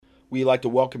We'd like to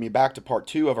welcome you back to part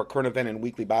 2 of our current event and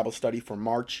weekly Bible study for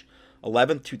March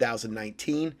 11th,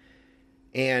 2019.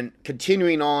 And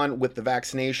continuing on with the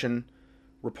vaccination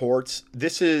reports,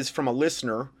 this is from a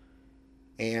listener,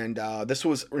 and this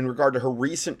was in regard to her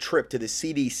recent trip to the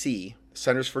CDC,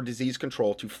 Centers for Disease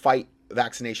Control, to fight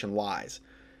vaccination lies.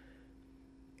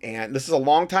 And this is a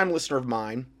longtime listener of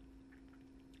mine,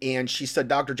 and she said,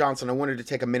 Dr. Johnson, I wanted to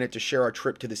take a minute to share our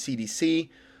trip to the CDC.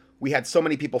 We had so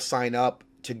many people sign up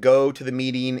to go to the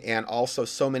meeting, and also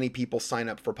so many people sign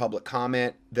up for public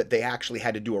comment that they actually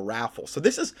had to do a raffle. So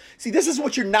this is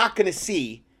what you're not going to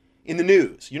see in the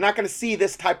news. You're not going to see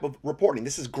this type of reporting.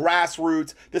 This is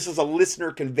grassroots. This is a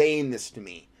listener conveying this to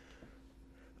me.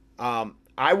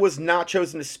 I was not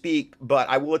chosen to speak, but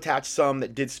I will attach some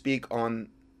that did speak on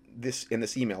this in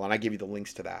this email, and I give you the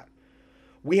links to that.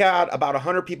 We had about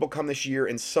 100 people come this year,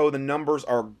 and so the numbers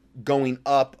are going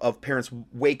up of parents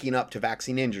waking up to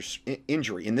vaccine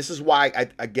injury. And this is why,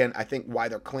 I think why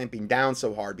they're clamping down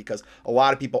so hard, because a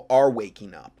lot of people are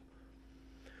waking up.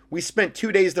 We spent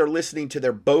 2 days there listening to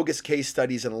their bogus case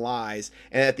studies and lies,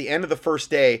 and at the end of the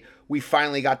first day, we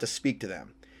finally got to speak to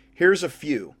them. Here's a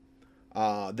few.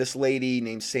 This lady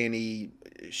named Sandy,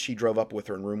 she drove up with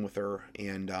her and roomed with her,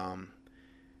 and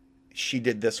she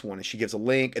did this one, and she gives a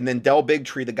link. And then Del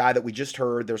Bigtree, the guy that we just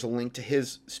heard, there's a link to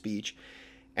his speech.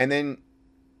 And then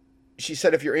she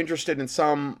said, if you're interested in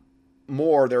some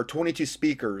more, there are 22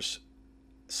 speakers,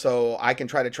 so I can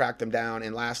try to track them down.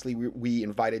 And lastly, we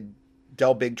invited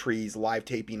Del Bigtree's live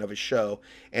taping of his show,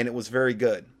 and it was very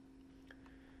good.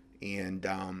 And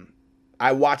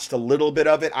I watched a little bit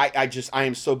of it. I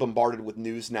am so bombarded with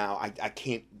news now.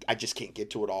 I just can't get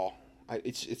to it all.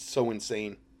 It's so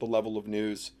insane, the level of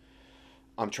news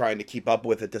I'm trying to keep up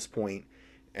with at this point.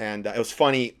 And it was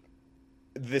funny,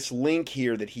 this link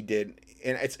here that he did,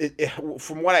 and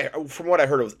from what I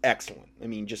heard, it was excellent. I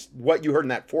mean, just what you heard in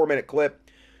that 4-minute clip,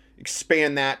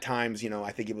 expand that times,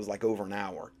 I think it was like over an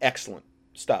hour. Excellent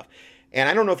stuff. And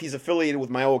I don't know if he's affiliated with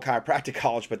my old chiropractic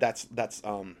college, but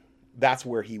that's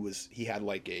where he was. He had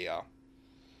like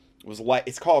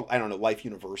it's called, I don't know, Life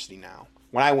University now.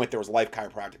 When I went, there was Life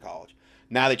Chiropractic College.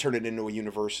 Now they turned it into a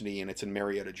university, and it's in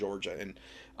Marietta, Georgia.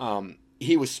 And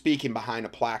he was speaking behind a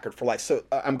placard for Life. So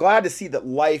I'm glad to see that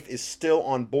Life is still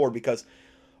on board, because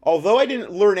although I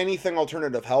didn't learn anything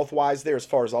alternative health-wise there as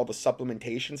far as all the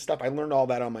supplementation stuff, I learned all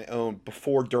that on my own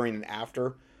before, during, and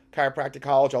after chiropractic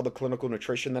college, all the clinical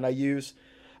nutrition that I use.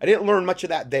 I didn't learn much of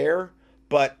that there,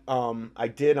 but I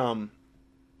did...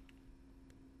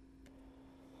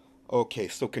 Okay,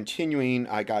 so continuing,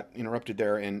 I got interrupted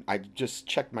there, and I just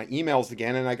checked my emails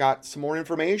again, and I got some more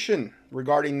information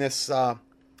regarding this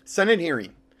Senate hearing.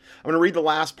 I'm going to read the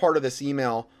last part of this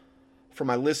email from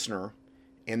my listener,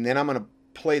 and then I'm going to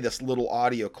play this little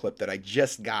audio clip that I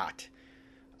just got.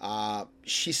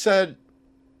 She said,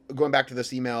 going back to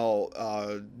this email,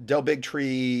 Del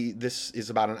Bigtree, this is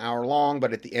about an hour long,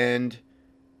 but at the end,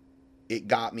 it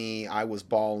got me. I was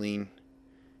bawling.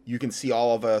 You can see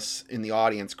all of us in the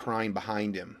audience crying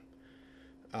behind him.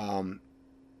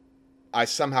 I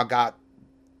somehow got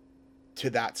to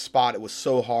that spot. It was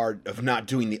so hard of not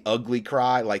doing the ugly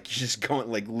cry, like just going,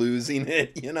 like losing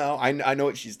it, I know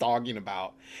what she's talking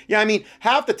about. Yeah, I mean,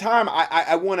 half the time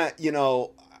I want to,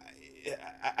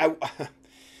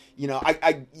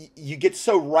 you get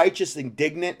so righteous,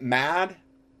 indignant, mad.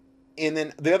 And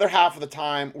then the other half of the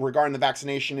time, regarding the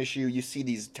vaccination issue, you see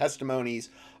these testimonies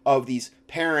of these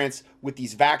parents with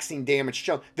these vaccine damaged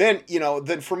children.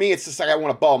 Then for me, it's just like I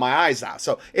want to bawl my eyes out.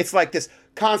 So it's like this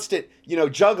constant,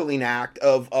 juggling act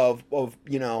of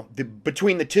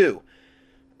between the two.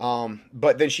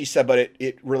 But then she said, but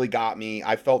it really got me.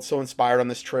 I felt so inspired on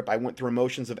this trip. I went through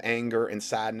emotions of anger and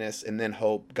sadness, and then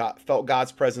hope. Felt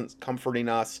God's presence comforting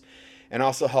us, and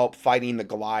also help fighting the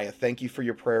Goliath. Thank you for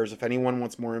your prayers. If anyone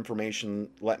wants more information,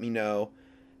 let me know.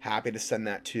 Happy to send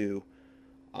that too.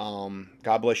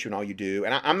 God bless you and all you do.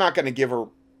 And I'm not going to give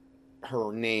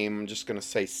her name. I'm just going to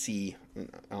say C.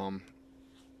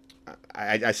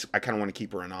 I kind of want to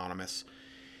keep her anonymous.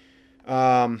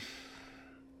 So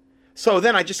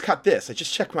then I just cut this. I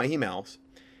just checked my emails,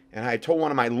 and I told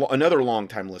another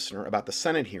longtime listener about the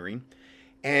Senate hearing,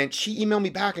 and she emailed me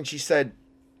back, and she said,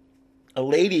 a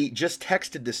lady just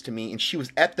texted this to me, and she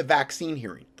was at the vaccine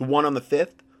hearing, the one on the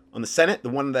 5th, on the Senate, the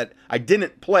one that I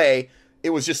didn't play. It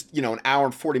was just, an hour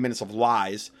and 40 minutes of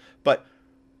lies. But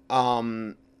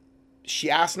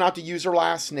she asked not to use her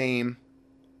last name.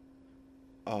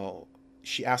 Oh,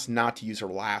 she asked not to use her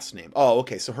last name. Oh,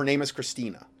 okay. So her name is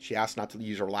Christina. She asked not to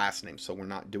use her last name, so we're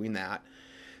not doing that.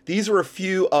 These were a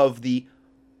few of the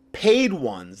paid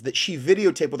ones that she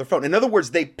videotaped with her phone. In other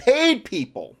words, they paid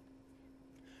people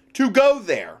to go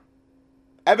there.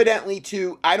 Evidently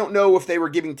to, I don't know if they were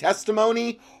giving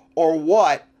testimony or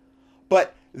what,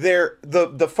 but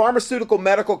the pharmaceutical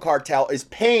medical cartel is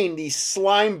paying these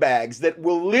slime bags that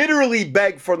will literally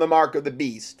beg for the mark of the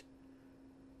beast.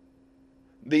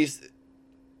 These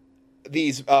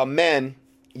men,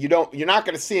 you're not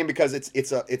going to see them because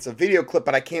it's a video clip,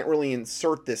 but I can't really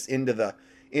insert this into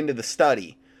the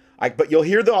study. But you'll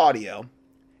hear the audio,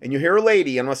 and you'll hear a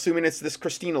lady, and I'm assuming it's this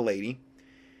Christina lady,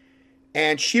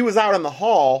 and she was out in the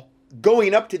hall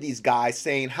going up to these guys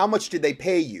saying, "How much did they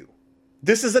pay you?"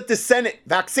 This is at the Senate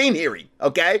vaccine hearing,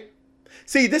 okay?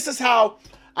 See, this is how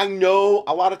I know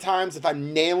a lot of times if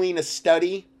I'm nailing a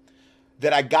study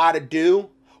that I got to do,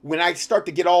 when I start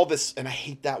to get all this, and I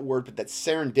hate that word, but that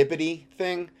serendipity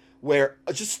thing, where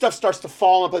just stuff starts to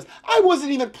fall in place. I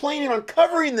wasn't even planning on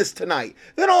covering this tonight.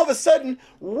 Then all of a sudden,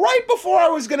 right before I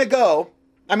was going to go,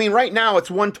 I mean, right now it's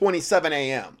 1:27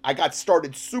 a.m. I got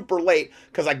started super late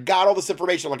because I got all this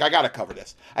information. Like, I got to cover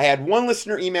this. I had one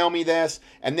listener email me this,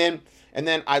 and then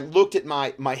I looked at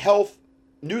my health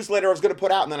newsletter I was going to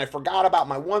put out, and then I forgot about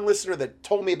my one listener that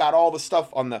told me about all the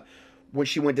stuff when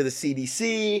she went to the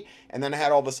CDC, and then I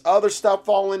had all this other stuff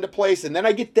fall into place, and then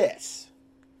I get this.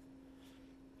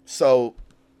 So,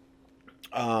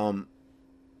 I'm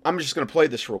just going to play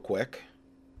this real quick.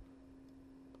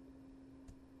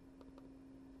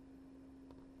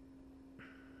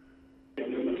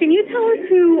 Can you tell us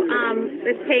who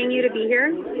is paying you to be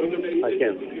here? I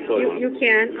can. You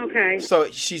can? Okay. So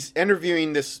she's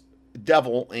interviewing this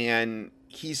devil, and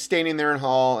he's standing there in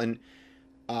hall, and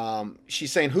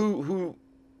she's saying, who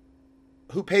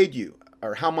paid you?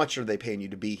 Or how much are they paying you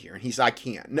to be here? And I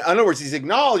can't. In other words, he's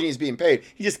acknowledging he's being paid.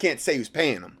 He just can't say who's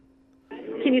paying him.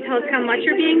 Can you tell us how much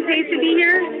you're being paid to be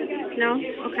here? No?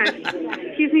 Okay.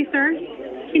 Excuse me, sir.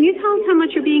 Can you tell us how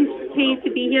much you're being paid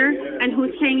to be here and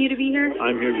who's paying you to be here?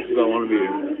 I'm here because I want to be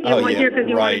here. You want here because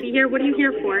you want to be here? What are you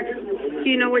here for? Do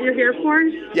you know what you're here for?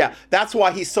 Yeah, that's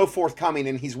why he's so forthcoming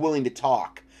and he's willing to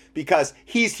talk. Because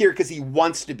he's here because he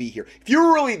wants to be here. If you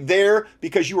were really there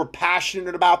because you were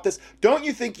passionate about this, don't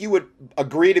you think you would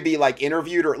agree to be like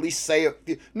interviewed or at least say a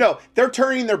few? No, they're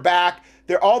turning their back.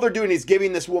 All they're doing is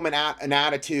giving this woman an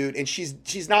attitude, and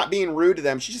she's not being rude to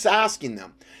them. She's just asking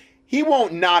them. He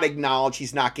won't not acknowledge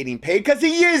he's not getting paid because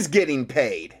he is getting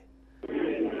paid.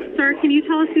 Sir, can you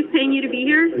tell us who's paying you to be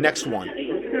here? Next one.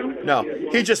 No,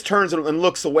 he just turns and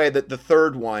looks away, the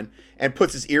third one, and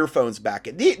puts his earphones back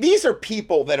in. These are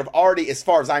people that have already, as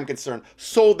far as I'm concerned,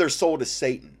 sold their soul to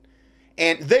Satan.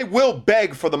 And they will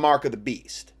beg for the mark of the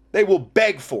beast. They will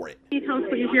beg for it. Can you tell us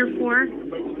what you're here for? Okay.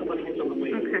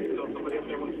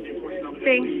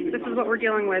 See, this is what we're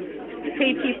dealing with.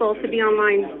 Pay people to be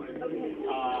online.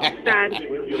 Sad.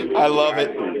 I love it.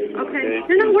 Okay.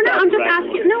 No, we're not. I'm just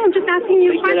asking. No, I'm just asking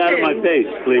you a question. Get out of my face,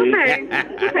 please. Okay.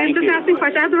 Okay, I'm just asking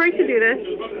questions. I have the right to do this.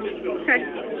 Okay.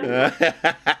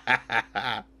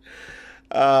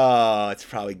 Oh, it's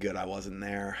probably good I wasn't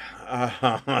there.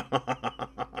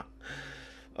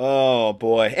 Oh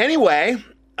boy. Anyway,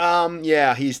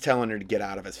 yeah, he's telling her to get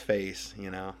out of his face.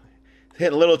 You know,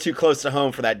 hitting a little too close to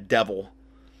home for that devil.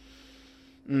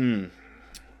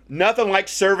 Nothing like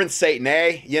serving Satan,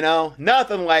 eh? You know,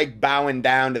 nothing like bowing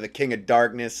down to the King of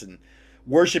Darkness and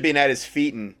worshiping at his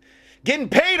feet and getting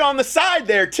paid on the side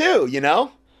there too, you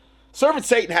know? Serving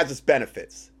Satan has its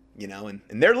benefits, you know, and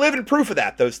they're living proof of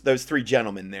that, those three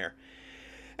gentlemen there.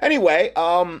 Anyway,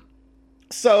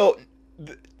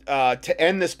 to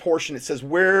end this portion, it says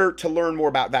where to learn more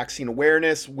about vaccine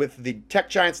awareness. With the tech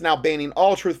giants now banning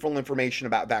all truthful information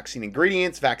about vaccine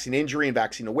ingredients, vaccine injury, and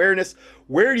vaccine awareness,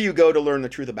 where do you go to learn the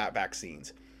truth about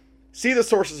vaccines? See the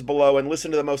sources below and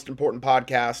listen to the most important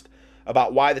podcast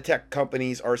about why the tech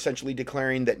companies are essentially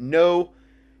declaring that no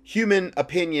human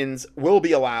opinions will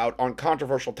be allowed on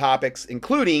controversial topics,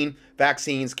 including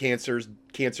vaccines, cancer,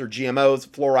 GMOs,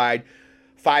 fluoride,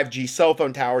 5G cell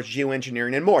phone towers,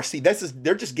 geoengineering, and more. See,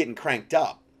 they're just getting cranked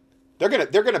up. They're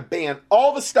gonna ban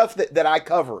all the stuff that I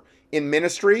cover in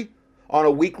ministry on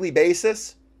a weekly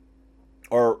basis,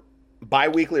 or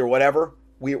bi-weekly, or whatever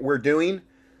we're doing,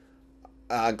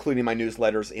 including my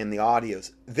newsletters and the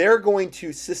audios. They're going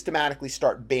to systematically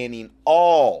start banning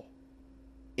all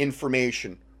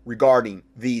information regarding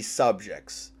these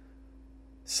subjects,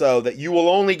 so that you will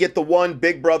only get the one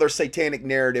Big Brother satanic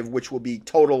narrative, which will be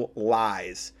total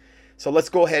lies. So let's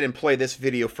go ahead and play this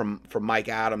video from Mike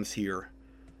Adams here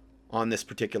on this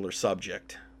particular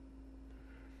subject.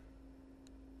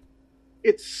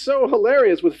 It's so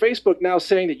hilarious with Facebook now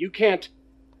saying that you can't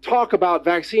talk about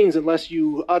vaccines unless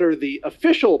you utter the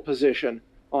official position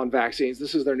on vaccines.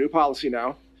 This is their new policy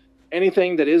now.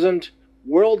 Anything that isn't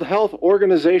World Health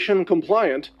Organization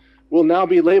compliant will now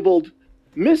be labeled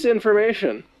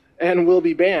misinformation and will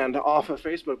be banned off of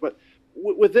Facebook. But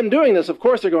with them doing this, of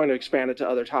course, they're going to expand it to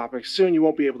other topics. Soon you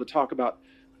won't be able to talk about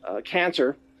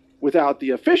cancer without the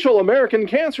official American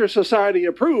Cancer Society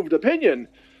approved opinion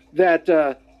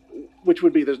that, which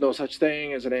would be there's no such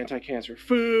thing as an anti-cancer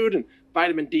food, and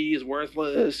vitamin D is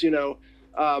worthless,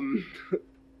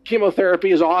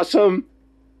 chemotherapy is awesome.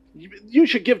 You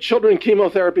should give children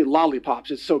chemotherapy lollipops.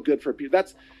 It's so good for people.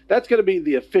 That's going to be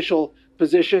the official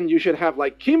position. You should have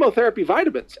like chemotherapy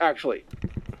vitamins, actually,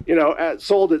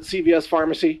 sold at CVS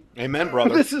Pharmacy. Amen,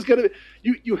 brother. This is going to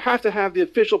be, you have to have the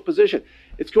official position.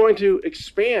 It's going to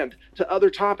expand to other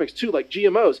topics too, like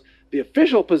GMOs. The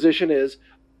official position is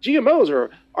GMOs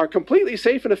are completely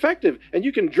safe and effective, and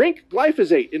you can drink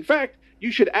glyphosate. In fact,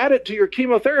 you should add it to your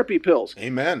chemotherapy pills.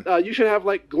 Amen. You should have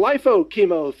like glypho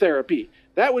chemotherapy.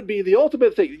 That would be the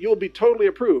ultimate thing. You'll be totally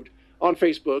approved on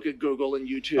Facebook and Google and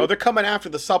YouTube. Oh, they're coming after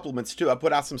the supplements too. I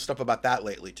put out some stuff about that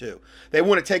lately too. They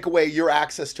want to take away your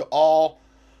access to all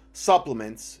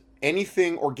supplements,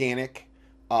 anything organic,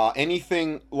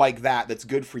 anything like that that's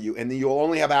good for you, and then you'll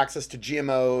only have access to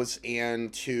GMOs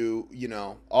and to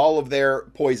all of their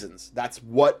poisons. That's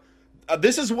what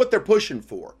this is what they're pushing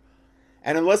for.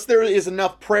 And unless there is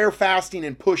enough prayer, fasting,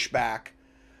 and pushback,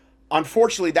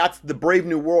 unfortunately, that's the brave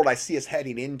new world I see us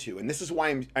heading into. And this is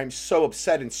why I'm so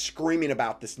upset and screaming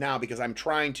about this now, because I'm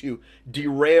trying to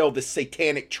derail the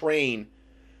satanic train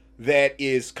that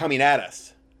is coming at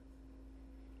us.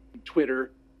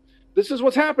 Twitter. This is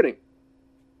what's happening.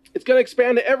 It's going to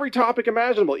expand to every topic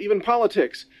imaginable, even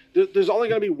politics. There's only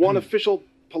going to be one official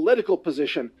political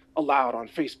position allowed on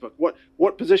Facebook.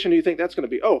 What position do you think that's going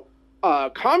to be?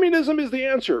 Communism is the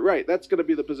answer. Right, that's going to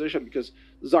be the position because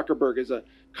Zuckerberg is a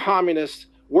communist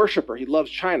worshiper. He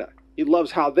loves China. He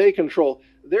loves how they control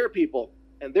their people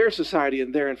and their society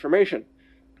and their information.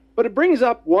 But it brings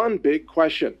up one big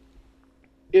question.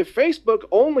 If Facebook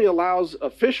only allows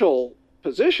official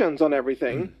positions on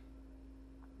everything,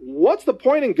 what's the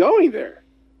point in going there?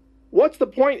 What's the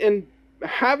point in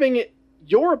having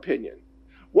your opinion?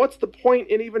 What's the point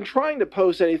in even trying to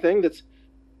post anything that's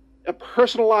a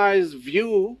personalized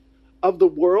view of the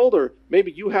world? Or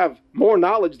maybe you have more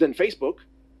knowledge than Facebook.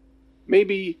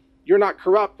 Maybe you're not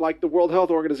corrupt like the World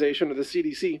Health Organization or the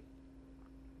CDC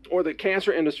or the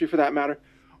cancer industry for that matter.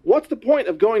 What's the point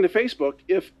of going to Facebook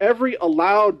if every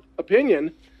allowed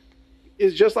opinion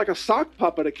is just like a sock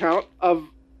puppet account of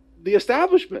the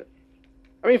establishment?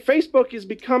 I mean, Facebook is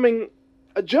becoming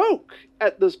a joke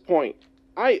at this point.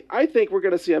 I think we're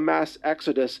going to see a mass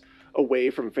exodus away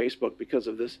from Facebook because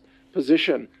of this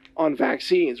position on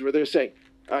vaccines, where they're saying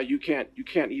you can't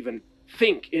even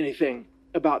think anything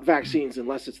about vaccines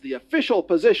unless it's the official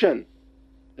position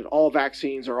that all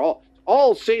vaccines are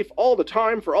all safe all the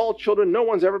time for all children. No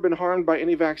one's ever been harmed by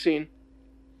any vaccine.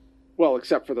 Well,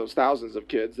 except for those thousands of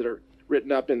kids that are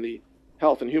written up in the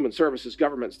Health and Human Services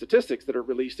government statistics that are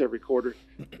released every quarter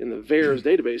in the VAERS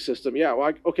database system. Yeah,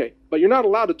 well, okay, but you're not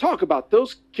allowed to talk about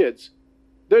those kids.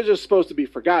 They're just supposed to be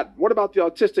forgotten. What about the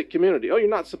autistic community? Oh, you're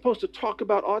not supposed to talk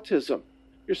about autism.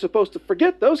 You're supposed to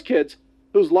forget those kids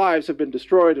whose lives have been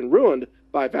destroyed and ruined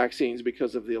by vaccines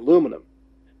because of the aluminum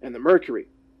and the mercury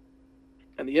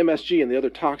and the MSG and the other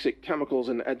toxic chemicals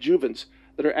and adjuvants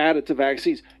that are added to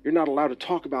vaccines. You're not allowed to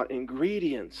talk about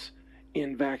ingredients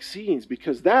in vaccines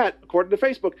because that, according to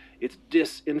Facebook, it's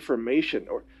disinformation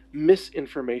or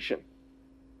misinformation.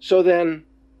 So then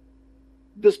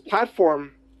this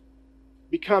platform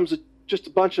becomes just a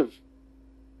bunch of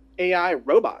AI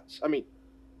robots. I mean,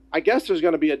 I guess there's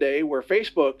going to be a day where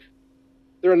Facebook,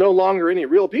 there are no longer any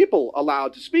real people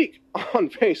allowed to speak on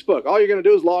Facebook. All you're going to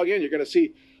do is log in. You're going to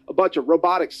see a bunch of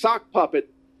robotic sock puppet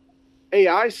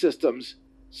AI systems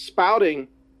spouting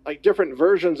like different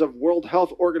versions of World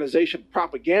Health Organization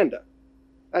propaganda.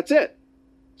 That's it.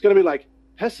 It's going to be like,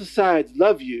 pesticides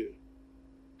love you.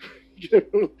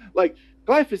 Like,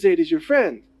 glyphosate is your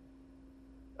friend.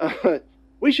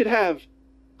 We should have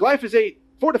glyphosate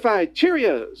fortified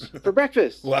Cheerios for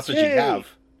breakfast. Well, that's what you have.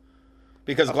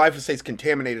 Because glyphosate's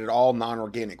contaminated all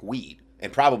non-organic wheat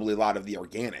and probably a lot of the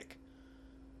organic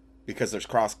because there's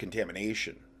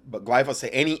cross-contamination. But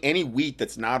glyphosate, any wheat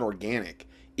that's not organic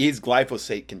is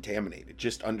glyphosate contaminated.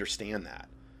 Just understand that.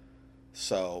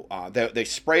 So they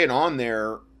spray it on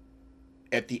there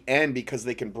at the end because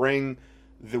they can bring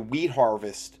the wheat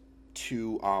harvest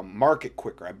to market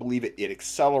quicker. I believe it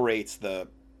accelerates the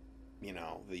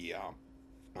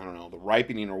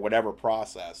ripening or whatever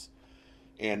process,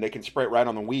 and they can spray it right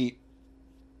on the wheat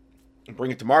and bring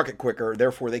it to market quicker.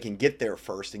 Therefore, they can get there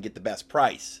first and get the best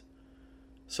price.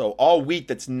 So all wheat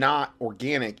that's not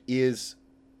organic is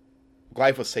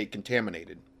glyphosate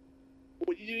contaminated.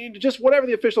 just whatever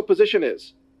the official position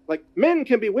is. Like, men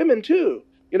can be women too.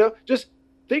 Just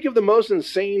think of the most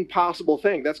insane possible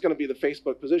thing. That's going to be the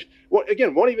Facebook position. Well,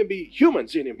 again, won't even be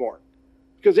humans anymore,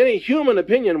 because any human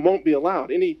opinion won't be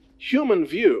allowed. Any human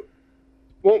view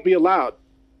won't be allowed.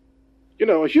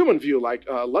 A human view like,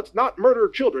 let's not murder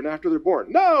children after they're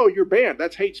born. No, you're banned.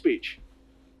 That's hate speech.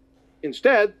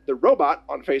 Instead, the robot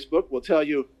on Facebook will tell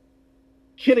you,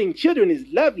 killing children is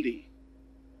lovely.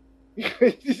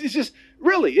 It's just,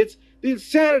 really, it's the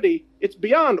insanity. It's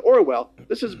beyond Orwell.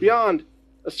 This is beyond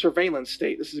a surveillance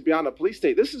state. This is beyond a police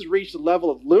state. This has reached a level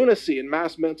of lunacy and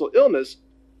mass mental illness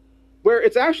where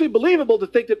it's actually believable to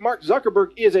think that Mark Zuckerberg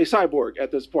is a cyborg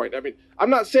at this point. I mean,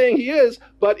 I'm not saying he is,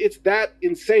 but it's that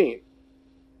insane.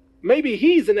 Maybe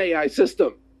he's an AI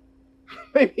system.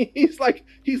 Maybe he's like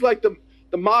the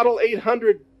Model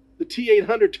 800, the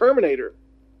T-800 Terminator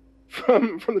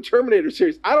from the Terminator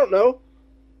series. I don't know.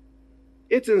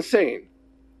 It's insane.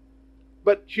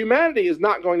 But humanity is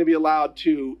not going to be allowed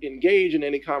to engage in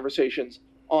any conversations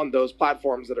on those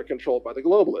platforms that are controlled by the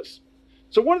globalists.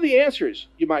 So what are the answers,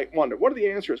 you might wonder? What are the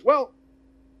answers? Well,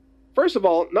 first of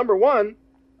all, number one,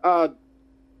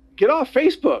 get off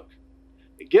Facebook.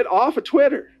 Get off of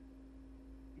Twitter.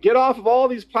 Get off of all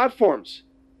these platforms.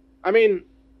 I mean,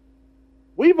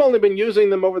 we've only been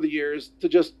using them over the years to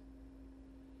just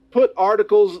put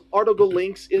article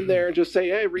links in there and just say,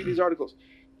 hey, read these articles.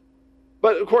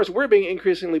 But of course, we're being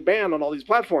increasingly banned on all these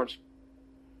platforms.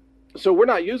 So we're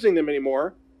not using them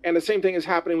anymore. And the same thing is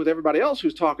happening with everybody else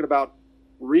who's talking about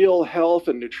real health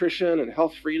and nutrition and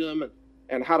health freedom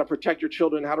and how to protect your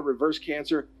children, how to reverse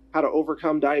cancer, how to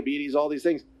overcome diabetes, all these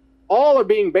things. All are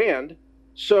being banned.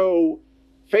 So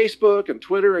Facebook and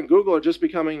Twitter and Google are just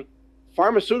becoming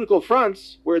pharmaceutical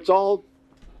fronts where it's all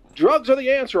drugs are the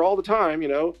answer all the time.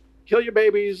 Kill your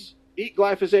babies, eat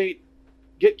glyphosate,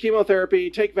 get chemotherapy,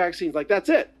 take vaccines. Like, that's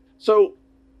it. So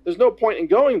there's no point in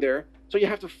going there. So you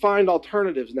have to find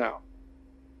alternatives now.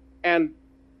 And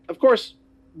of course,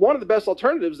 one of the best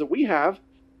alternatives that we have,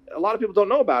 a lot of people don't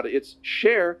know about it. It's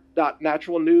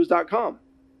share.naturalnews.com.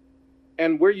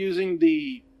 And we're using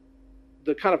the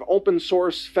kind of open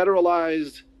source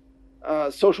federalized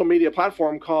social media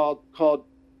platform called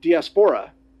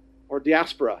Diaspora or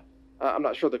Diaspora. I'm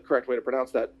not sure the correct way to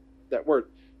pronounce that word.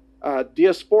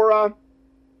 Diaspora,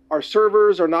 our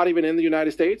servers are not even in the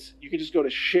United States. You can just go to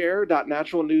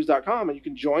share.naturalnews.com and you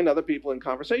can join other people in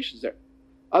conversations there.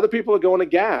 Other people are going to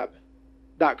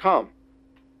gab.com.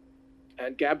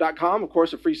 And gab.com, of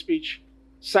course, a free speech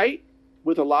site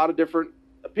with a lot of different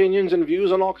opinions and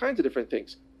views on all kinds of different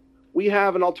things. We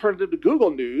have an alternative to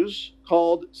Google News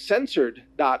called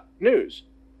censored.news.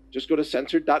 Just go to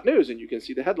censored.news and you can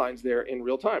see the headlines there in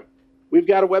real time. We've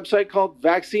got a website called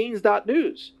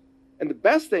vaccines.news. And the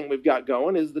best thing we've got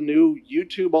going is the new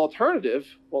YouTube alternative.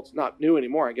 Well, it's not new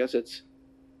anymore. I guess it's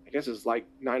like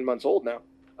 9 months old now.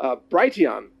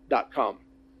 Brighteon.com.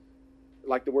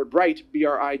 Like the word bright,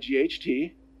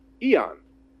 B-R-I-G-H-T, Eon,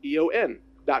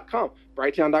 E-O-N.com.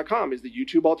 Brighteon.com is the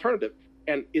YouTube alternative.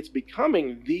 And it's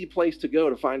becoming the place to go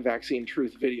to find vaccine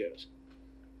truth videos.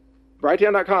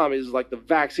 Brighteon.com is like the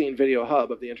vaccine video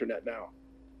hub of the internet now.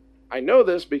 I know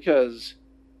this because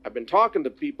I've been talking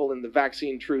to people in the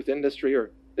vaccine truth industry,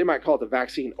 or they might call it the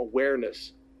vaccine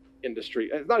awareness industry.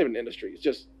 It's not even an industry. It's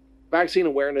just vaccine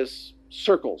awareness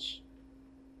circles,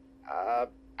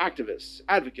 activists,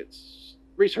 advocates,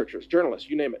 researchers, journalists,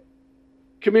 you name it.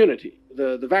 Community,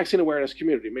 the vaccine awareness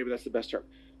community, maybe that's the best term.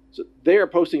 So they are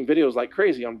posting videos like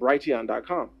crazy on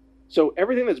Brighteon.com. So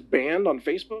everything that's banned on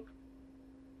Facebook,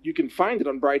 you can find it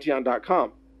on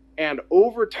Brighteon.com. And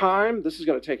over time, this is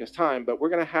going to take us time, but we're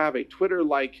going to have a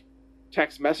Twitter-like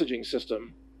text messaging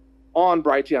system on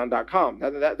Brighteon.com.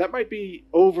 That might be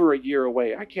over a year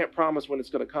away. I can't promise when it's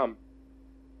going to come.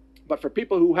 But for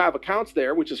people who have accounts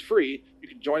there, which is free, you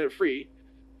can join it free.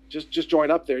 Just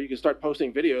join up there. You can start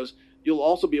posting videos. You'll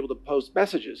also be able to post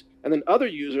messages. And then other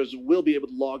users will be able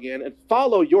to log in and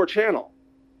follow your channel,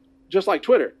 just like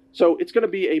Twitter. So it's going to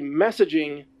be a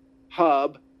messaging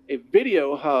hub, a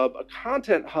video hub, a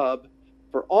content hub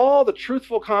for all the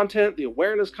truthful content, the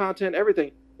awareness content,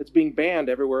 everything that's being banned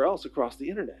everywhere else across the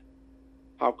internet.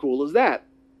 How cool is that?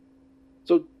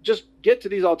 So just get to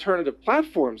these alternative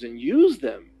platforms and use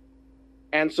them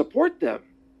and support them,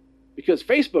 because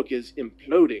Facebook is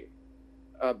imploding.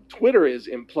 Twitter is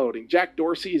imploding. Jack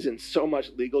Dorsey's in so much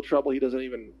legal trouble he doesn't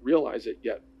even realize it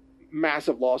yet.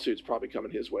 Massive lawsuits probably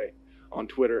coming his way on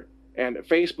Twitter. And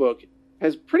Facebook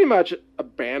has pretty much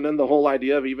abandoned the whole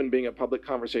idea of even being a public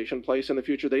conversation place in the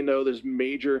future. They know there's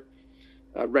major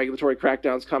regulatory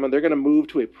crackdowns coming. They're going to move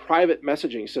to a private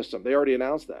messaging system. They already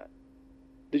announced that.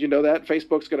 Did you know that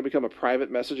Facebook's going to become a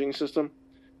private messaging system?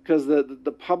 Because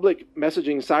the public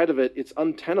messaging side of it, it's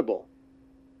untenable.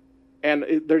 And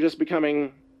they're just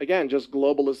becoming, again, just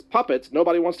globalist puppets.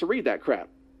 Nobody wants to read that crap.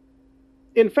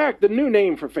 In fact, the new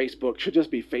name for Facebook should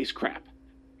just be face crap.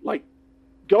 Like,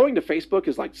 going to Facebook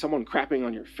is like someone crapping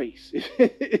on your face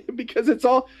because it's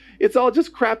all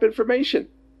just crap information.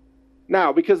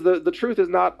 Now, because the truth is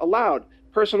not allowed,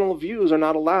 personal views are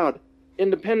not allowed,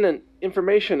 independent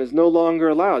information is no longer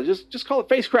allowed. Just call it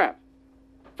face crap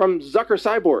from Zucker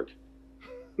Cyborg.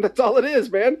 That's all it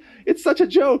is, man. It's such a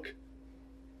joke.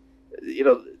 You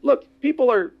know, look,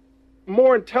 people are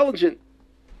more intelligent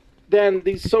than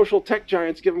these social tech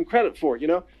giants give them credit for. You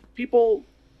know, people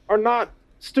are not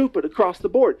stupid across the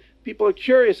board. People are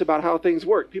curious about how things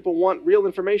work. People want real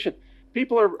information.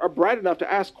 People are bright enough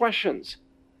to ask questions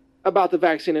about the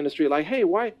vaccine industry, like, hey,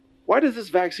 why does this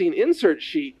vaccine insert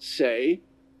sheet say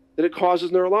that it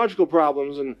causes neurological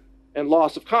problems and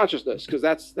loss of consciousness? Because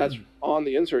that's on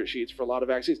the insert sheets for a lot of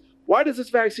vaccines. Why does this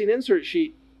vaccine insert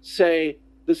sheet say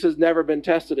this has never been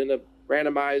tested in a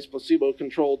randomized,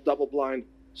 placebo-controlled, double-blind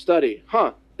study?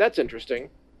 Huh, that's interesting.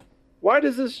 Why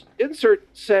does this insert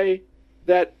say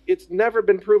that it's never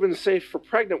been proven safe for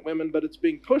pregnant women, but it's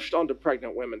being pushed onto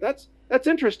pregnant women? That's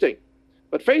interesting.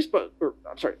 But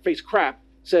Face Crap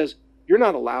says you're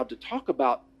not allowed to talk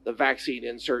about the vaccine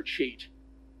insert sheet.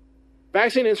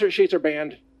 Vaccine insert sheets are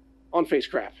banned on Face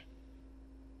Crap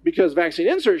because vaccine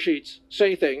insert sheets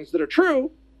say things that are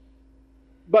true,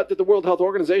 but that the World Health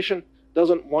Organization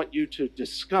doesn't want you to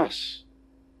discuss,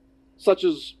 such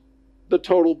as the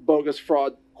total bogus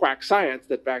fraud quack science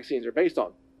that vaccines are based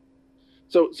on.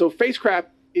 So Face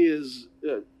Crap is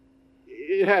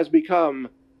it has become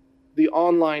the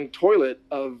online toilet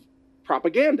of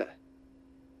propaganda,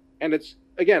 and it's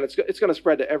going to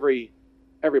spread to every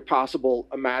possible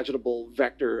imaginable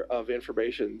vector of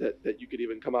information that you could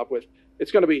even come up with.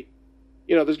 It's going to be,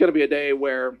 there's going to be a day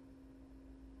where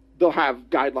they'll have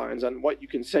guidelines on what you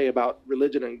can say about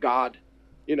religion and God.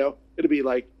 It'll be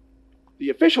like the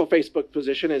official Facebook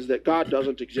position is that God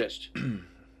doesn't exist.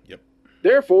 Yep.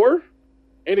 Therefore,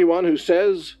 anyone who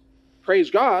says praise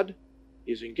God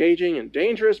is engaging in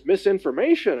dangerous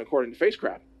misinformation, according to Face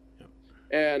Crap. Yep.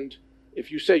 And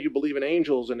if you say you believe in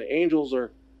angels and the angels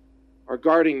are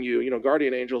guarding you,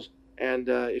 guardian angels, and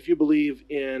if you believe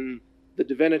in the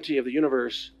divinity of the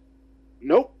universe,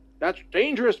 nope, that's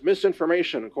dangerous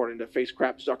misinformation, according to Face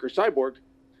Crap Zucker Cyborg,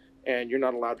 and you're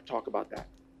not allowed to talk about that.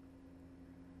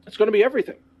 It's going to be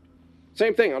everything.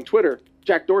 Same thing on Twitter,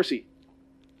 Jack Dorsey.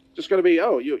 Just going to be,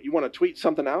 you want to tweet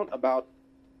something out about,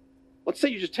 let's say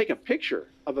you just take a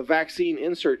picture of a vaccine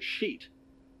insert sheet.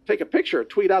 Take a picture,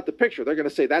 tweet out the picture. They're going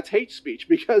to say that's hate speech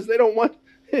because they don't want,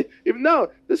 even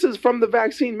though this is from the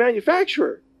vaccine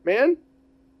manufacturer, man.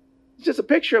 It's just a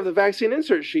picture of the vaccine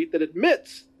insert sheet that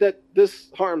admits that this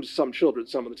harms some children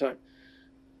some of the time.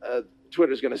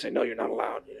 Twitter's going to say, no, you're not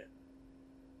allowed.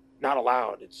 Not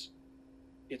allowed. It's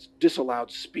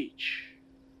disallowed speech.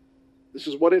 This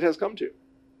is what it has come to.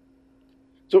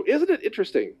 So isn't it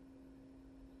interesting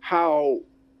how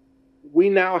we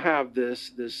now have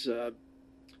this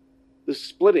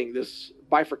splitting, this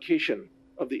bifurcation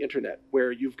of the internet,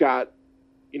 where you've got,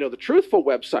 the truthful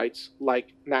websites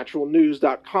like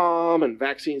naturalnews.com and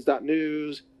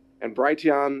vaccines.news and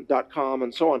brighteon.com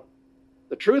and so on.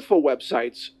 The truthful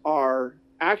websites are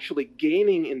actually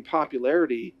gaining in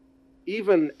popularity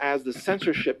even as the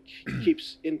censorship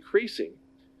keeps increasing,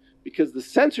 because the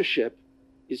censorship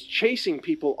is chasing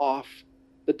people off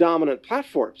the dominant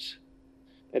platforms,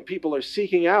 and people are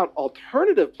seeking out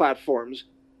alternative platforms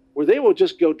where they will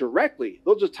just go directly.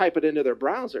 They'll just type it into their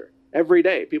browser every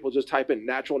day. People just type in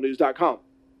naturalnews.com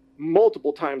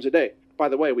multiple times a day. By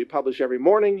the way, we publish every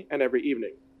morning and every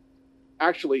evening.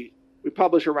 Actually, we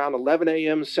publish around 11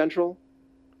 a.m. Central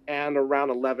and around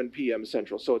 11 p.m.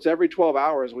 Central. So it's every 12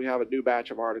 hours we have a new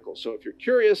batch of articles. So if you're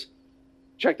curious,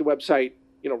 check the website.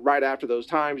 Right after those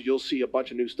times, you'll see a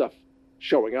bunch of new stuff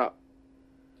showing up.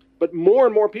 But more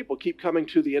and more people keep coming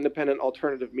to the independent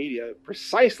alternative media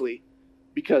precisely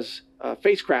because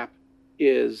Face Crap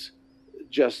is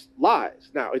just lies.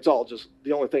 Now, it's all just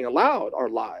the only thing allowed are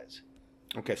lies.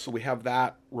 Okay, so we have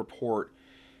that report.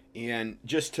 And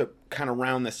just to kind of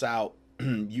round this out,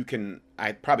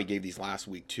 I probably gave these last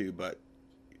week too, but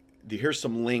here's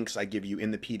some links I give you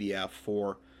in the PDF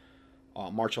for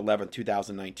March 11th,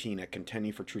 2019 at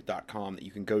contendingfortruth.com that you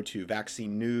can go to.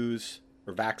 Vaccine news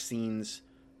or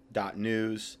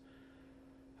vaccines.news,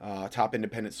 top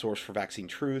independent source for vaccine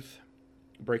truth,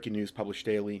 breaking news published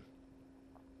daily.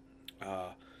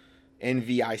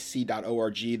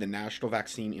 NVIC.org, the National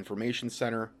Vaccine Information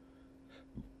Center,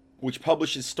 which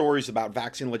publishes stories about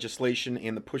vaccine legislation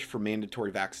and the push for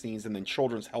mandatory vaccines, and then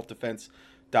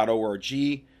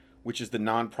children'shealthdefense.org, which is the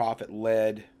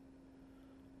nonprofit-led.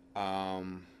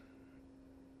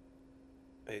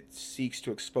 It seeks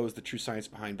to expose the true science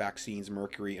behind vaccines,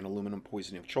 mercury, and aluminum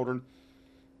poisoning of children.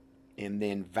 And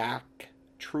then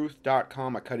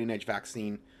vactruth.com, a cutting-edge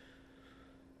vaccine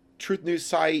truth news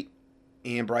site,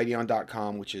 and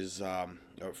brighteon.com, which is a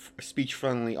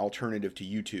speech-friendly alternative to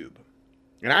YouTube.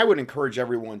 And I would encourage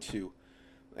anyone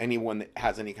that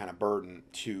has any kind of burden,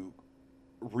 to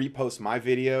repost my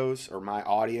videos or my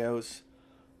audios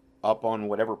up on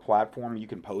whatever platform you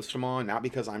can post them on. Not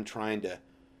because I'm trying to,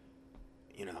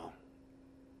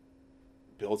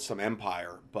 build some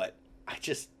empire, but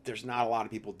there's not a lot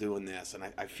of people doing this. And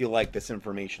I feel like this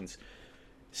information's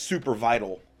super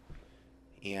vital.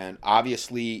 And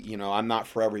obviously, I'm not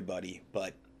for everybody,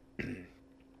 but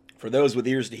for those with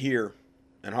ears to hear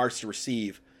and hearts to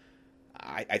receive,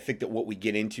 I think that what we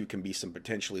get into can be some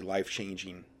potentially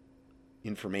life-changing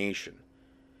information.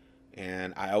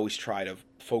 And I always try to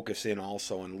focus in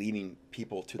also on leading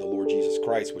people to the Lord Jesus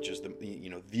Christ, which is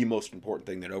the most important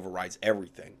thing that overrides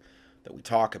everything that we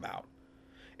talk about.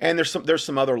 And there's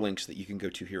some other links that you can go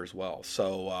to here as well.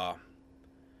 So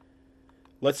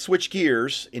let's switch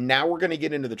gears, and now we're going to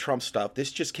get into the Trump stuff.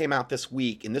 This just came out this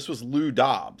week, and this was Lou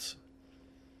Dobbs.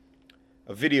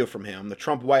 A video from him. The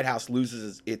Trump White House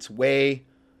loses its way.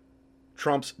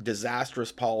 Trump's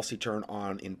disastrous policy turn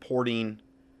on importing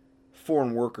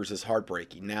foreign workers is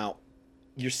heartbreaking. Now,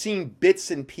 you're seeing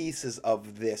bits and pieces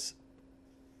of this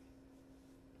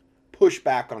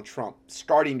pushback on Trump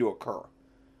starting to occur.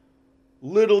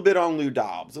 Little bit on Lou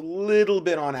Dobbs, a little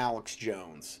bit on Alex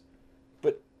Jones.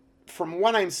 But from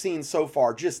what I'm seeing so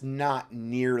far, just not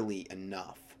nearly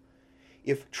enough.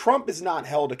 If Trump is not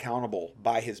held accountable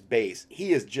by his base,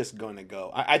 he is just going to go.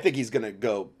 I think he's going to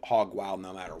go hog wild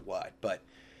no matter what. But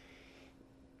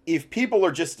if people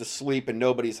are just asleep and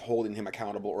nobody's holding him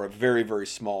accountable, or a very, very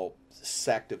small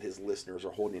sect of his listeners are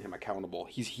holding him accountable,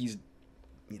 he's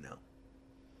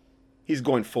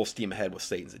going full steam ahead with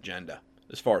Satan's agenda,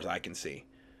 as far as I can see.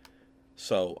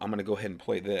 So I'm going to go ahead and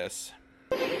play this.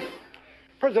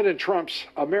 President Trump's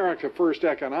America First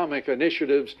economic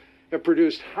initiatives have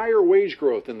produced higher wage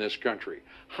growth in this country,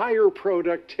 higher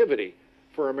productivity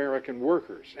for American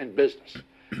workers and business.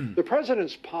 The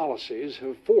president's policies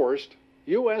have forced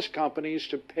U.S. companies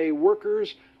to pay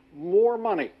workers more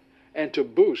money and to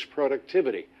boost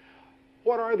productivity.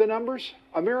 What are the numbers?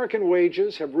 American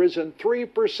wages have risen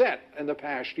 3% in the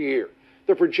past year.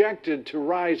 They're projected to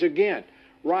rise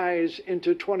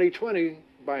into 2020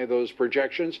 by those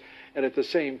projections, and at the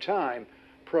same time,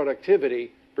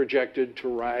 productivity projected to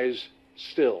rise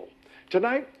still.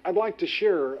 Tonight, I'd like to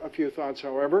share a few thoughts,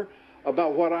 however,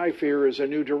 about what I fear is a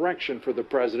new direction for the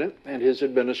president and his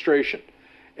administration,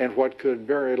 and what could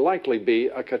very likely be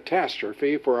a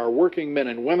catastrophe for our working men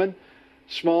and women,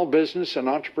 small business and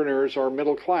entrepreneurs, our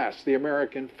middle class, the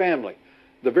American family,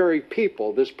 the very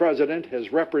people this president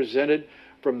has represented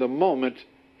from the moment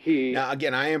he... Now,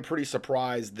 again, I am pretty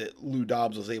surprised that Lou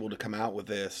Dobbs was able to come out with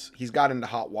this. He's got into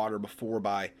hot water before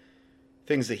by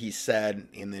things that he said,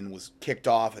 and then was kicked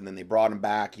off, and then they brought him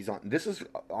back. This is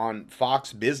on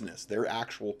Fox Business, their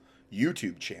actual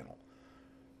YouTube channel.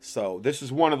 So this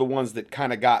is one of the ones that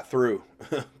kind of got through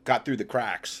the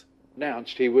cracks.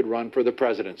 Announced he would run for the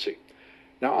presidency.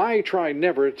 Now, I try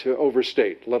never to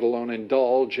overstate, let alone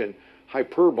indulge in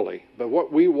hyperbole, but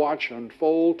what we watch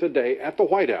unfold today at the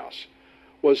White House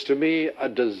was, to me, a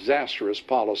disastrous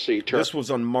policy turn. This was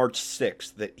on March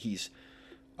 6th that he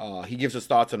gives his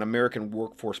thoughts on American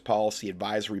Workforce Policy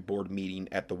Advisory Board meeting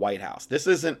at the White House. This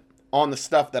isn't on the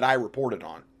stuff that I reported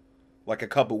on like a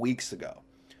couple weeks ago.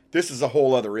 This is a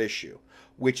whole other issue,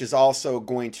 which is also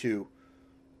going to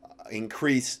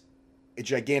increase a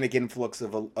gigantic influx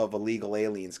of illegal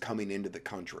aliens coming into the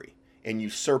country and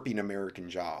usurping American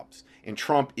jobs. And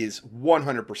Trump is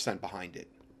 100% behind it.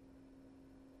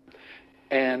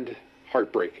 And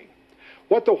heartbreaking.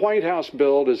 What the White House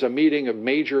billed is a meeting of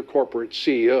major corporate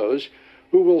CEOs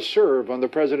who will serve on the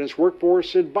President's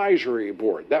Workforce Advisory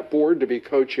Board. That board to be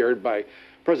co-chaired by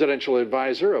Presidential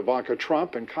Advisor Ivanka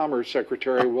Trump and Commerce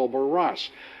Secretary Wilbur Ross.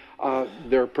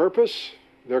 Their purpose,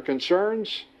 their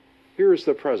concerns, here's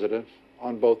the President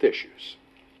on both issues.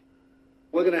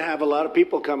 We're going to have a lot of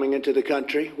people coming into the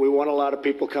country. We want a lot of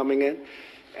people coming in.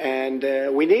 And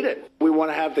we need it. We want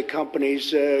to have the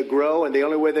companies grow, and the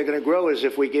only way they're going to grow is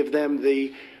if we give them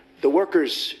the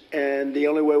workers. And the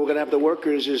only way we're going to have the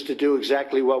workers is to do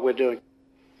exactly what we're doing.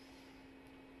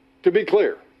 To be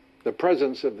clear, the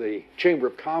presence of the Chamber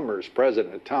of Commerce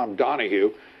President, Tom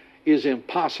Donahue, is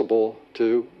impossible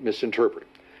to misinterpret.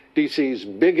 DC's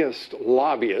biggest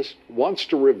lobbyist wants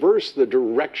to reverse the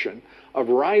direction of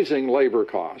rising labor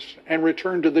costs and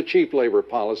return to the cheap labor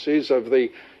policies of the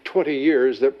 20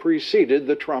 years that preceded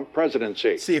the Trump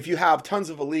presidency. See, if you have tons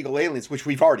of illegal aliens, which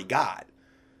we've already got,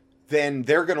 then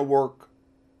they're going to work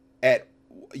at,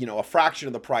 a fraction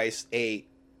of the price an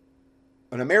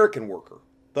American worker.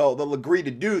 They'll agree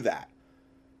to do that.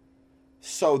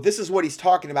 So this is what he's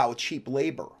talking about with cheap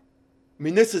labor. I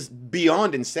mean, this is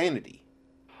beyond insanity.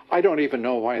 I don't even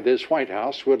know why this White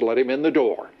House would let him in the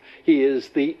door. He is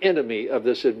the enemy of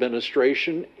this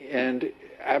administration, and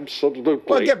absolutely.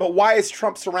 Well, again, but why has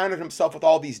Trump surrounded himself with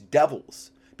all these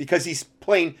devils? Because he's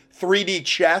playing 3D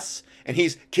chess and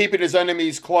he's keeping his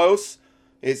enemies close,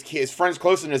 his friends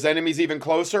close and his enemies even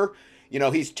closer.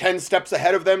 He's 10 steps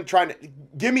ahead of them trying to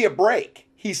give me a break.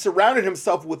 He surrounded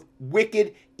himself with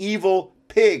wicked, evil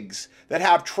pigs that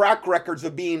have track records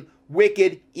of being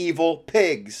wicked, evil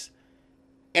pigs.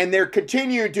 And they're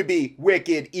continuing to be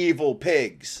wicked, evil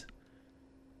pigs.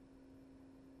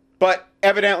 But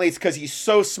evidently it's because he's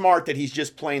so smart that he's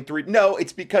just playing through. No,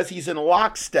 it's because he's in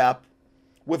lockstep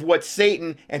with what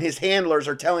Satan and his handlers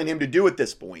are telling him to do at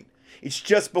this point. It's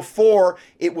just before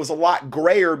it was a lot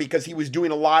grayer because he was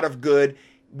doing a lot of good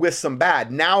with some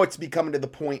bad. Now it's becoming to the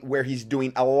point where he's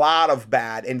doing a lot of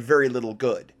bad and very little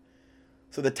good.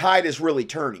 So the tide is really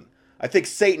turning. I think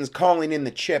Satan's calling in the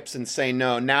chips and saying,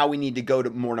 no, now we need to go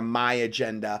more to my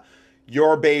agenda.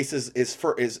 Your base is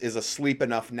asleep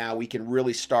enough now. We can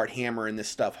really start hammering this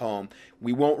stuff home.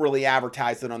 We won't really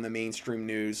advertise it on the mainstream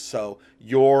news, so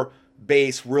your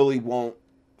base really won't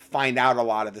find out a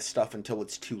lot of this stuff until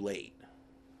it's too late.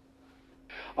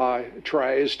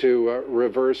 Tries to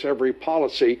reverse every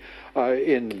policy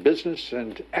in business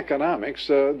and economics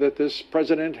that this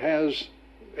president has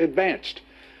advanced.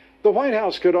 The White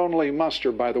House could only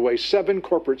muster, by the way, 7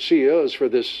 corporate CEOs for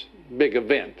this big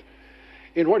event.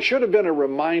 In what should have been a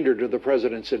reminder to the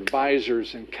president's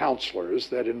advisors and counselors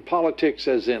that in politics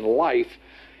as in life,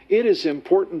 it is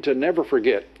important to never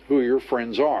forget who your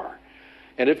friends are.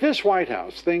 And if this White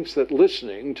House thinks that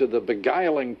listening to the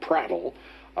beguiling prattle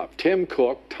of Tim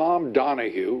Cook, Tom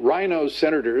Donahue, rhino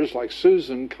senators like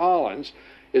Susan Collins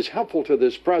is helpful to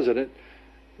this president,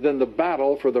 then the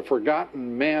battle for the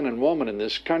forgotten man and woman in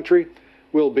this country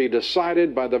will be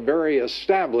decided by the very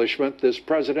establishment this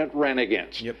president ran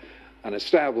against. Yep. An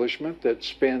establishment that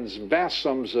spends vast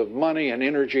sums of money and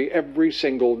energy every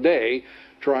single day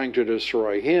trying to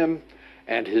destroy him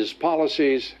and his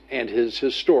policies and his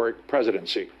historic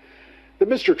presidency. That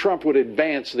Mr. Trump would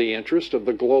advance the interest of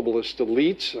the globalist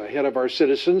elites ahead of our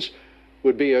citizens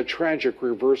would be a tragic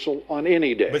reversal on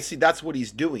any day. But see, that's what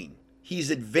he's doing.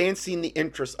 He's advancing the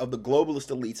interests of the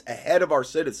globalist elites ahead of our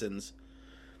citizens.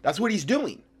 That's what he's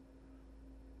doing.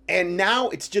 And now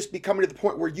it's just becoming to the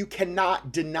point where you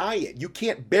cannot deny it. You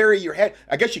can't bury your head.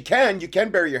 I guess you can. You can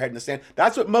bury your head in the sand.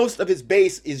 That's what most of his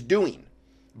base is doing.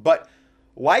 But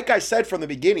like I said from the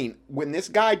beginning, when this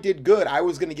guy did good, I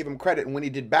was going to give him credit. And when he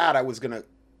did bad, I was going to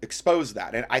expose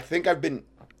that. And I think I've been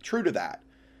true to that.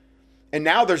 And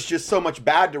now there's just so much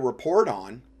bad to report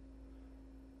on.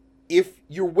 If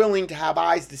you're willing to have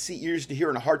eyes to see, ears to hear,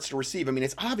 and hearts to receive, I mean,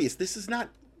 it's obvious. This is not,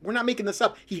 we're not making this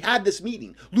up. He had this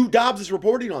meeting. Lou Dobbs is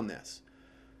reporting on this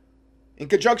in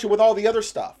conjunction with all the other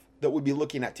stuff that we'll be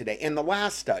looking at today and the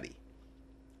last study.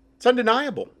 It's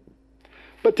undeniable.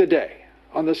 But today,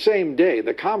 on the same day,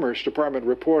 the Commerce Department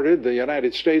reported the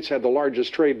United States had the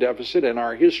largest trade deficit in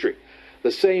our history.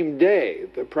 The same day,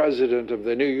 the president of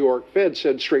the New York Fed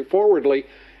said straightforwardly,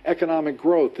 economic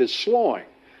growth is slowing,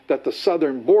 that the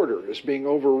southern border is being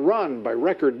overrun by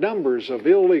record numbers of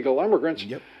illegal immigrants.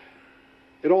 Yep.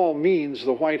 It all means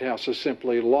the White House has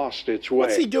simply lost its way.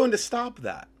 What's he doing to stop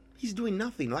that? He's doing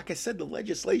nothing. Like I said, the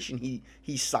legislation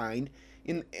he signed,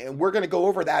 and we're going to go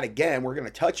over that again. We're going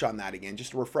to touch on that again,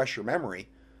 just to refresh your memory.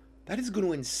 That is going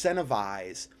to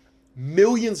incentivize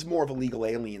millions more of illegal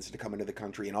aliens to come into the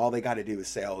country, and all they got to do is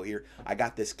say, oh, here, I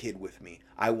got this kid with me.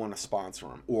 I want to sponsor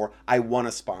him, or I want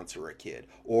to sponsor a kid,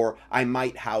 or I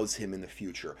might house him in the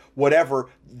future. Whatever,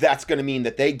 that's going to mean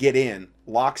that they get in,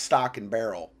 lock, stock, and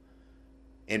barrel,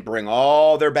 and bring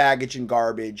all their baggage and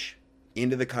garbage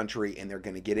into the country, and they're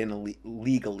going to get in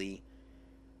legally,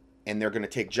 and they're going to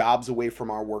take jobs away from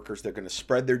our workers. They're going to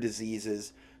spread their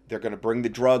diseases. They're going to bring the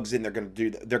drugs in. They're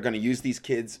going to use these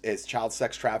kids as child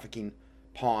sex trafficking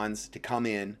pawns to come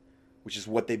in, which is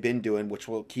what they've been doing, which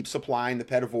will keep supplying the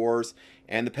pedivores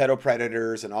and the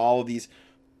pedopredators and all of these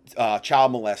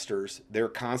child molesters their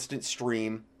constant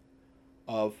stream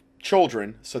of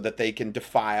children so that they can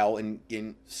defile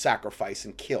and sacrifice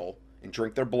and kill and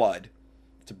drink their blood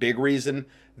It's a big reason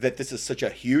that this is such a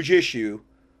huge issue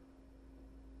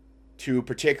to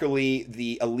particularly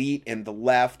the elite and the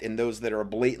left and those that are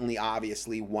blatantly,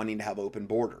 obviously wanting to have open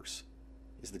borders,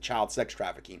 is the child sex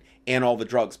trafficking and all the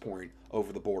drugs pouring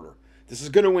over the border. This is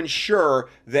going to ensure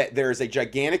that there's a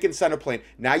gigantic incentive plan.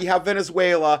 Now you have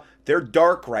Venezuela. They're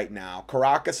dark right now.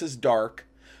 Caracas is dark.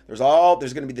 There's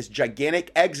going to be this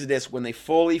gigantic exodus when they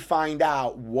fully find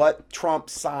out what Trump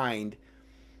signed.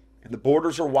 And the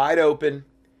borders are wide open.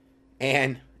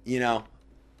 And, you know,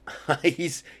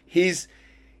 he's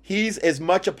as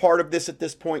much a part of this at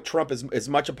this point. Trump is as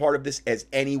much a part of this as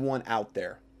anyone out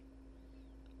there.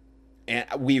 And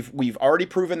we've already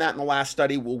proven that in the last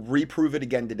study. We'll reprove it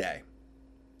again today.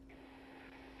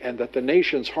 And that the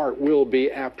nation's heart will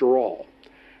be, after all,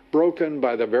 broken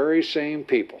by the very same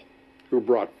people who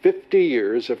brought 50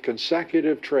 years of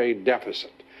consecutive trade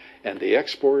deficit and the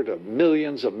export of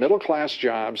millions of middle-class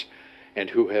jobs,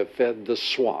 and who have fed the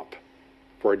swamp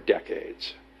for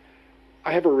decades.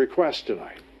 I have a request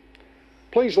tonight.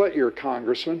 Please let your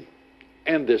congressman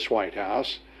and this White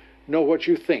House know what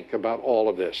you think about all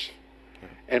of this.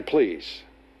 And please,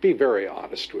 be very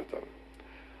honest with them.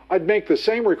 I'd make the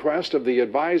same request of the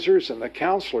advisors and the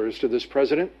counselors to this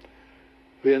president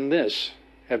who in this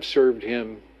have served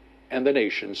him and the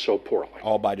nation so poorly.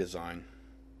 All by design.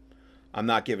 I'm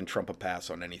not giving Trump a pass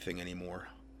on anything anymore.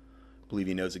 I believe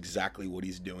he knows exactly what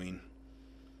he's doing.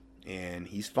 And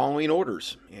he's following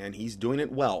orders. And he's doing it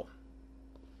well.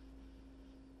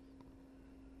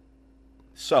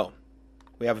 So,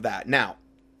 we have that. Now,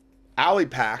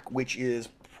 AliPac, which is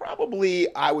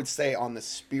probably, I would say, on the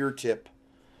spear tip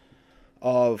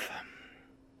of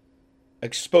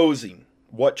exposing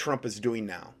what Trump is doing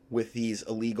now with these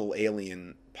illegal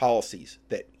alien policies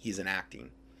that he's enacting.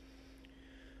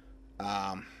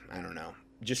 I don't know.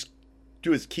 Just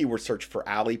do his keyword search for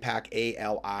AliPac,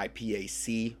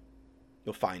 ALIPAC.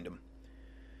 You'll find him.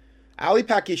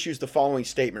 AliPac issues the following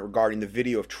statement regarding the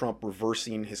video of Trump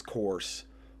reversing his course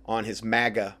on his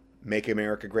MAGA, Make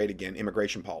America Great Again,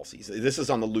 immigration policies. This is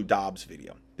on the Lou Dobbs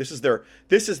video. This is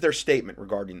their statement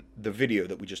regarding the video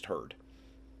that we just heard.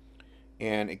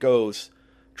 And it goes,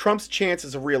 Trump's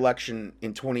chances of re-election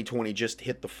in 2020 just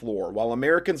hit the floor. While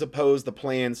Americans oppose the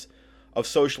plans of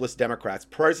socialist Democrats,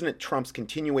 President Trump's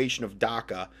continuation of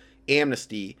DACA,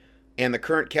 amnesty, and the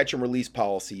current catch and release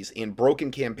policies and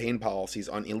broken campaign policies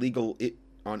on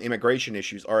immigration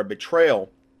issues are a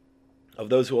betrayal of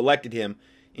those who elected him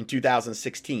in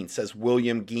 2016, says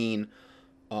William Geen,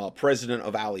 president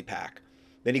of AliPac.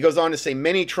 Then he goes on to say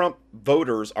many Trump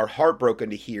voters are heartbroken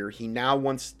to hear he now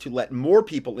wants to let more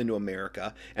people into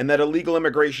America and that illegal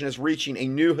immigration is reaching a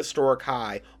new historic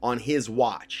high on his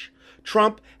watch.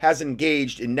 Trump has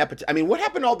engaged in nepotism. I mean, what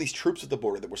happened to all these troops at the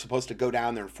border that were supposed to go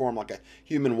down there and form like a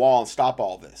human wall and stop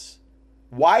all this?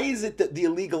 Why is it that the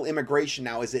illegal immigration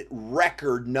now is at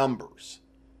record numbers?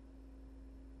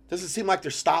 Doesn't seem like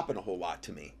they're stopping a whole lot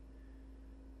to me.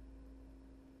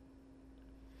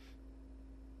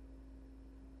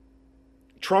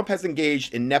 Trump has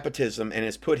engaged in nepotism and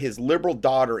has put his liberal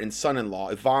daughter and son-in-law,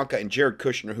 Ivanka and Jared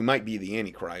Kushner, who might be the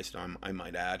Antichrist, I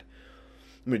might add.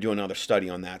 I'm going to do another study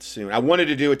on that soon. I wanted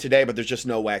to do it today, but there's just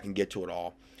no way I can get to it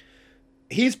all.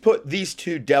 He's put these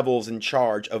two devils in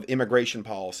charge of immigration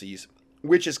policies,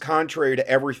 which is contrary to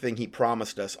everything he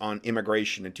promised us on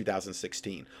immigration in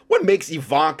 2016. What makes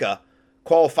Ivanka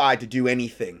qualified to do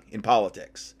anything in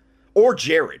politics? Or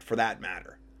Jared, for that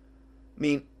matter? I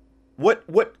mean, what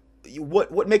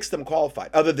makes them qualified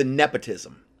other than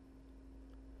nepotism?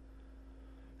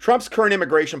 Trump's current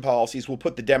immigration policies will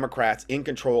put the Democrats in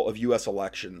control of U.S.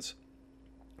 elections,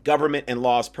 government, and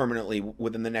laws permanently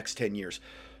within the next 10 years.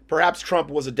 Perhaps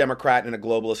Trump was a Democrat and a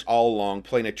globalist all along,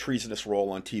 playing a treasonous role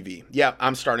on TV. Yeah,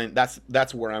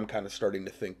 that's where I'm kind of starting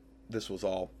to think this was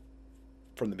all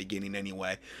from the beginning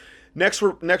anyway. Next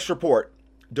report,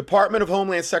 Department of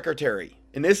Homeland Secretary.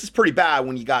 And this is pretty bad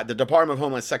when you got the Department of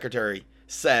Homeland Secretary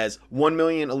says 1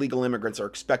 million illegal immigrants are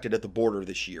expected at the border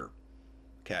this year.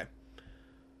 Okay.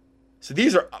 So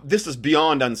this is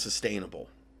beyond unsustainable.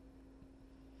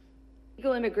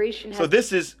 Legal immigration. So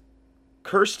this is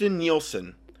Kirstjen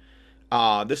Nielsen.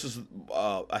 This is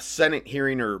a Senate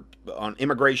hearing on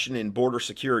immigration and border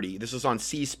security. This is on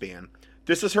C-SPAN.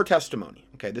 This is her testimony.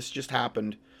 Okay, this just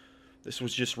happened. This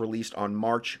was just released on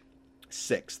March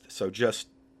 6th. So just,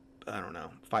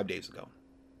 5 days ago.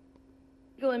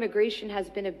 Legal immigration has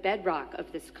been a bedrock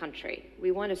of this country. We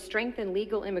want to strengthen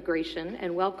legal immigration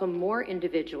and welcome more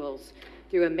individuals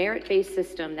through a merit-based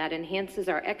system that enhances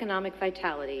our economic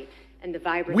vitality and the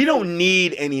vibrancy. We don't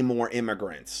need any more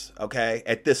immigrants, okay,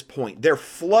 at this point. They're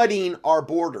flooding our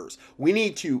borders. We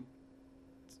need to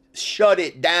shut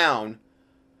it down,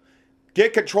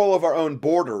 get control of our own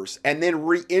borders, and then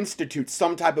reinstitute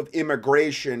some type of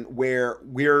immigration where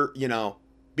we're,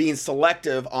 being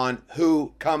selective on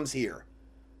who comes here.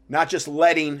 Not just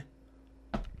letting,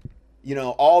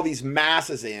 all these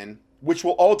masses in, which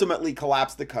will ultimately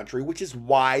collapse the country, which is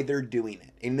why they're doing it.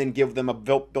 And then give them a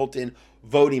built-in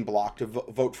voting block to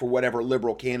vote for whatever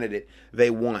liberal candidate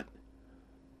they want.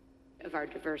 Of our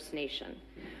diverse nation.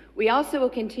 We also will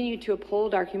continue to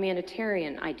uphold our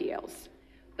humanitarian ideals.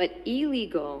 But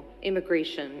illegal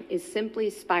immigration is simply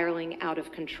spiraling out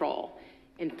of control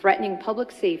and threatening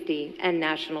public safety and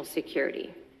national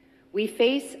security. We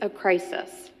face a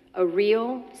crisis, a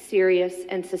real, serious,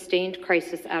 and sustained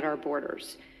crisis at our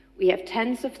borders. We have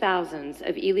tens of thousands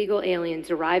of illegal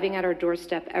aliens arriving at our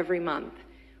doorstep every month.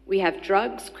 We have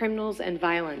drugs, criminals, and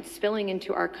violence spilling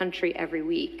into our country every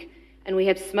week. And we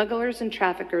have smugglers and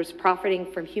traffickers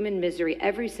profiting from human misery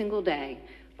every single day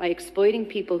by exploiting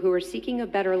people who are seeking a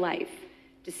better life,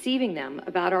 deceiving them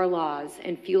about our laws,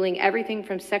 and fueling everything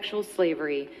from sexual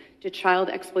slavery to child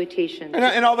exploitation.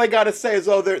 And all they got to say is,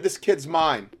 oh, this kid's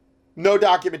mine. No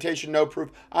documentation, no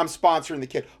proof. I'm sponsoring the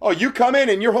kid. Oh, you come in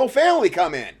and your whole family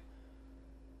come in.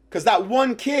 Because that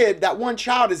one kid, that one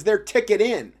child is their ticket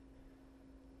in.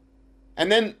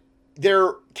 And then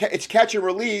it's catch and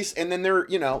release, and then they're,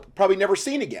 probably never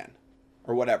seen again.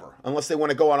 Or whatever, unless they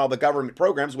want to go on all the government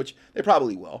programs, which they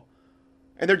probably will.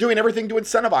 And they're doing everything to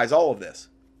incentivize all of this.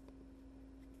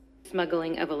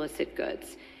 Smuggling of illicit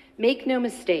goods. Make no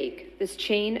mistake, this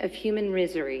chain of human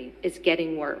misery is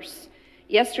getting worse.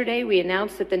 Yesterday, we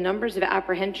announced that the numbers of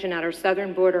apprehension at our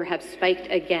southern border have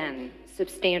spiked again,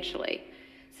 substantially.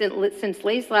 Since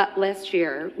late last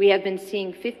year, we have been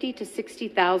seeing 50 to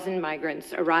 60,000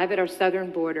 migrants arrive at our southern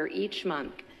border each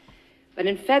month. But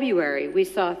in February, we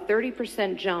saw a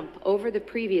 30% jump over the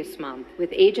previous month, with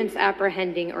agents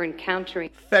apprehending or encountering.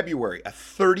 February, a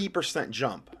 30%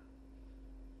 jump.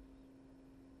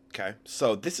 Okay,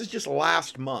 so this is just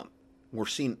last month. We're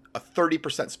seeing a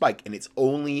 30% spike, and it's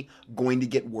only going to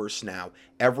get worse now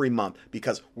every month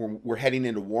because we're heading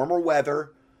into warmer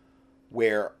weather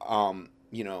where,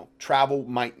 travel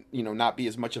might, not be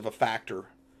as much of a factor.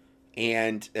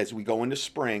 And as we go into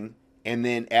spring, and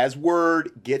then as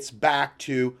word gets back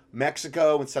to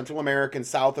Mexico and Central America and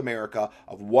South America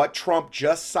of what Trump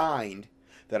just signed,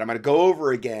 that I'm going to go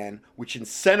over again, which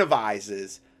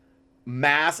incentivizes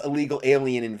mass illegal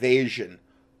alien invasion,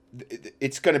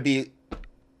 it's going to be,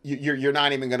 you're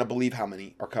not even going to believe how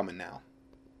many are coming now.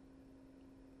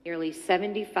 Nearly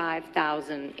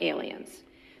 75,000 aliens.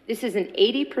 This is an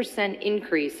 80%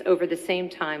 increase over the same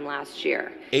time last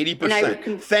year.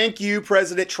 80%. Thank you,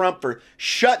 President Trump, for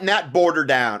shutting that border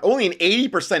down. Only an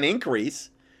 80% increase,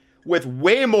 with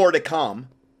way more to come.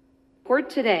 Report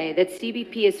today that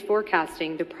CBP is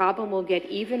forecasting the problem will get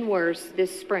even worse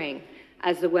this spring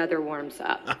as the weather warms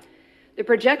up. The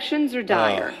projections are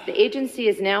dire. The agency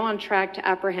is now on track to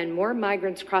apprehend more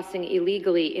migrants crossing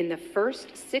illegally in the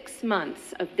first 6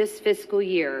 months of this fiscal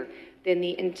year than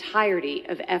the entirety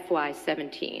of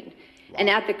FY17. Wow. And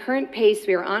at the current pace,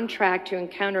 we are on track to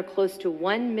encounter close to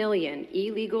 1 million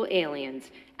illegal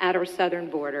aliens at our southern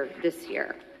border this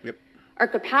year. Yep. Our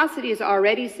capacity is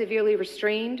already severely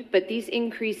restrained, but these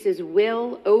increases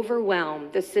will overwhelm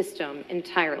the system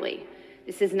entirely.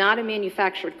 This is not a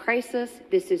manufactured crisis.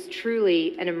 This is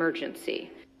truly an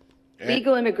emergency.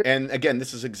 Legal immigration. And again,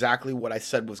 this is exactly what I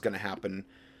said was going to happen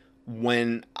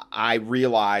when I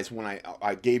realized, when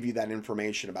I gave you that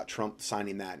information about Trump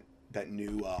signing that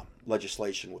new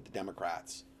legislation with the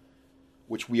Democrats,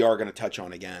 which we are going to touch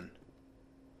on again.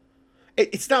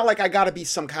 It's not like I got to be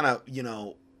some kind of,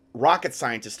 rocket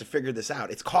scientist to figure this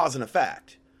out. It's cause and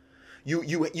effect.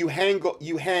 You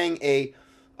hang a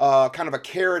kind of a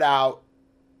carrot out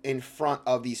in front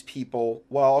of these people.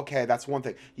 Well, okay, that's one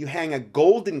thing. You hang a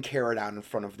golden carrot out in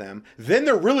front of them, then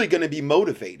they're really going to be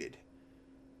motivated.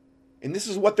 And this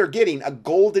is what they're getting, a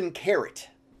golden carrot.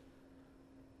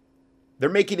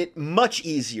 They're making it much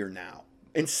easier now,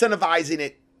 incentivizing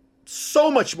it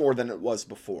so much more than it was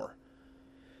before.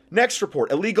 Next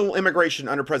report, illegal immigration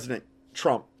under President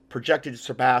Trump projected to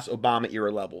surpass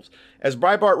Obama-era levels. As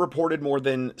Breitbart reported, more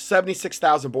than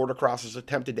 76,000 border crossers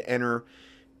attempted to enter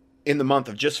in the month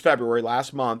of just February,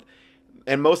 last month,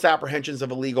 and most apprehensions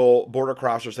of illegal border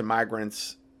crossers and migrants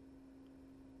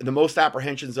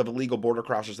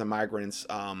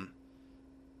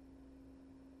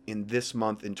in this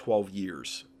month in 12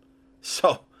 years.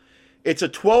 So it's a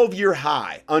 12-year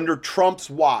high under Trump's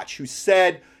watch, who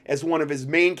said as one of his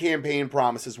main campaign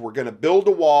promises, we're going to build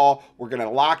a wall, we're going to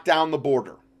lock down the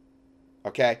border.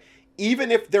 Okay?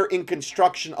 even if they're in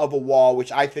construction of a wall,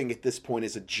 which I think at this point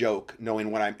is a joke,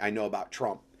 knowing what I know about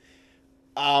Trump,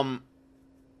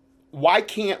 why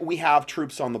can't we have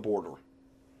troops on the border?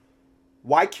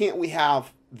 Why can't we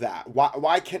have that?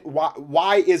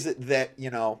 Why is it that, you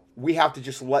know, we have to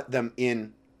just let them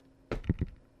in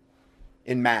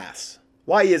mass?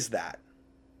 Why is that?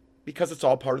 Because it's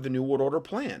all part of the New World Order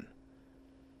plan.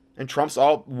 And Trump's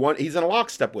he's in a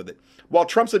lockstep with it. While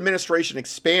Trump's administration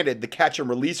expanded the catch and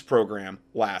release program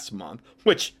last month,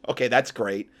 which, okay, that's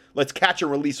great. Let's catch and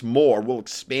release more. We'll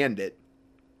expand it.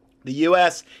 The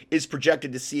U.S. is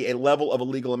projected to see a level of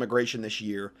illegal immigration this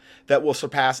year that will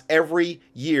surpass every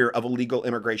year of illegal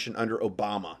immigration under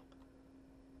Obama.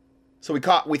 So we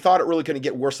thought it really couldn't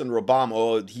get worse under Obama.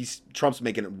 Oh, Trump's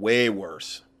making it way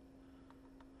worse.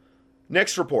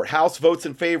 Next report, House votes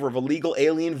in favor of illegal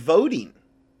alien voting.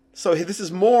 So this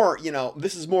is more,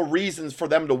 this is more reasons for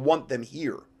them to want them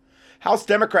here. House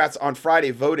Democrats on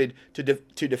Friday voted to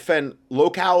defend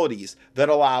localities that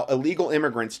allow illegal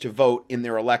immigrants to vote in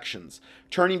their elections,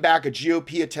 turning back a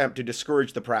GOP attempt to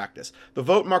discourage the practice. The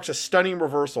vote marks a stunning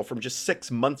reversal from just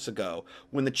 6 months ago,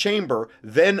 when the chamber,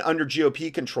 then under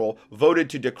GOP control, voted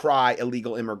to decry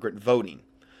illegal immigrant voting.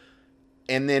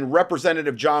 And then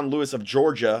Representative John Lewis of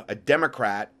Georgia, a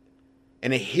Democrat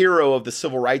and a hero of the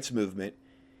civil rights movement,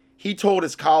 he told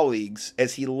his colleagues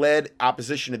as he led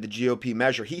opposition to the GOP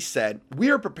measure, he said, "We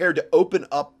are prepared to open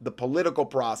up the political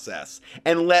process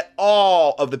and let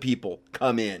all of the people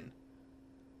come in."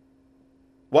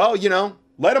 Well,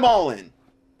 let them all in.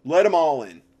 Let them all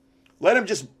in. Let them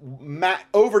just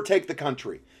overtake the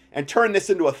country and turn this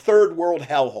into a third world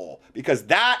hellhole, because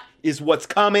that is what's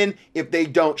coming if they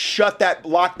don't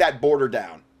lock that border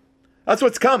down. That's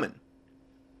what's coming.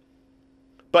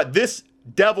 But this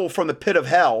devil from the pit of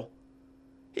hell,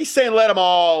 he's saying let them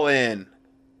all in.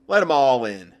 Let them all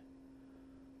in.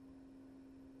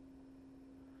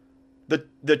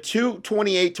 The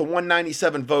 228 to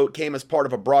 197 vote came as part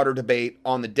of a broader debate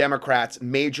on the Democrats'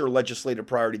 major legislative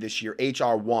priority this year,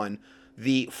 H.R. 1,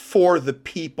 the For the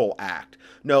People Act.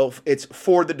 No, it's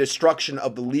For the Destruction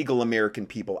of the Legal American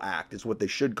People Act is what they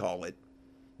should call it.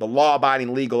 The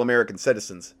law-abiding legal American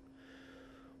citizens,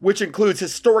 which includes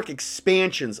historic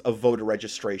expansions of voter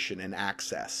registration and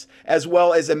access, as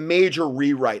well as a major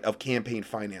rewrite of campaign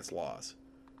finance laws.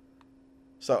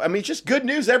 So, it's just good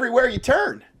news everywhere you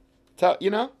turn. So,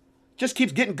 just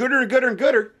keeps getting gooder and gooder and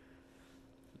gooder.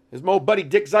 As my old buddy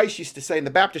Dick Zeiss used to say in the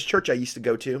Baptist church I used to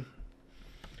go to. And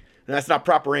that's not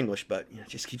proper English, but it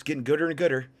just keeps getting gooder and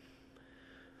gooder.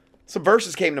 Some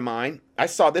verses came to mind. I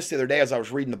saw this the other day as I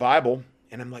was reading the Bible,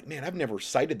 and I'm like, man, I've never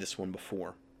cited this one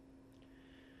before.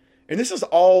 And this is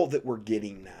all that we're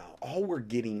getting now. All we're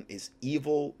getting is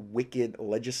evil, wicked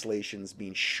legislations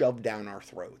being shoved down our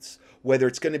throats. Whether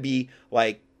it's going to be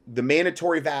like the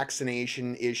mandatory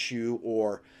vaccination issue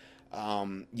or,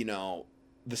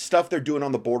 the stuff they're doing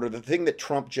on the border, the thing that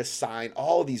Trump just signed,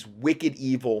 all of these wicked,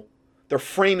 evil, they're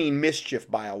framing mischief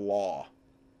by a law.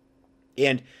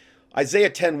 And Isaiah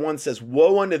 10:1 says,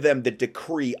 "Woe unto them that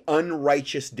decree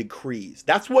unrighteous decrees."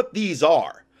 That's what these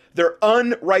are. They're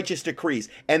unrighteous decrees,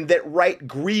 and that write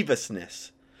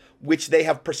grievousness, which they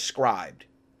have prescribed.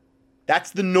 That's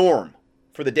the norm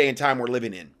for the day and time we're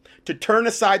living in. To turn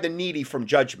aside the needy from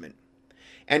judgment,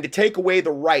 and to take away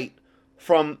the right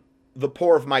from the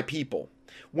poor of my people.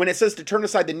 When it says to turn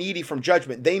aside the needy from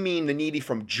judgment, they mean the needy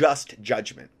from just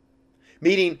judgment.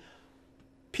 Meaning,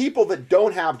 people that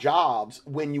don't have jobs,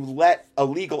 when you let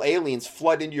illegal aliens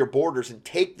flood into your borders and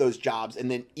take those jobs and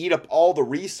then eat up all the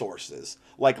resources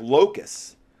like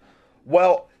locusts,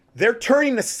 well, they're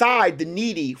turning aside the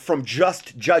needy from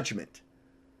just judgment.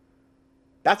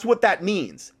 That's what that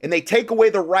means. And they take away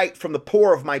the right from the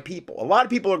poor of my people. A lot of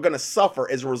people are going to suffer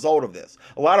as a result of this.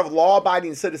 A lot of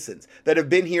law-abiding citizens that have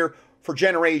been here for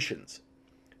generations,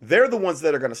 they're the ones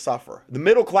that are going to suffer. The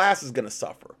middle class is going to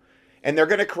suffer. And they're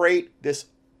going to create this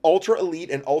ultra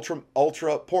elite and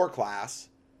ultra poor class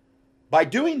by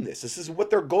doing this. This is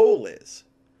what their goal is.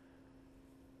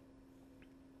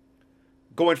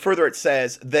 Going further, it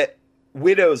says that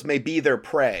widows may be their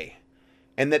prey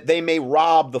and that they may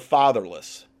rob the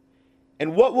fatherless.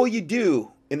 And what will you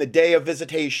do in the day of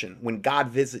visitation when God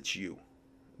visits you?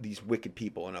 These wicked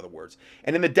people, in other words.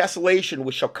 And in the desolation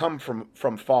which shall come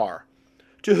from far.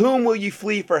 To whom will you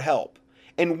flee for help?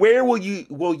 And where will ye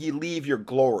leave your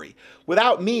glory?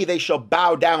 Without me they shall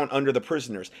bow down under the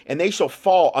prisoners, and they shall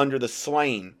fall under the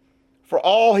slain. For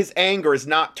all his anger is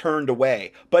not turned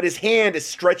away, but his hand is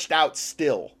stretched out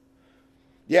still.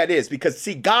 Yeah, it is, because,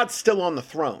 see, God's still on the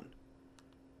throne.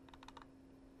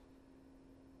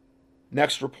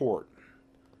 Next report.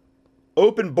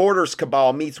 Open Borders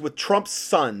cabal meets with Trump's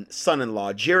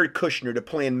son-in-law, Jared Kushner, to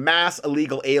plan mass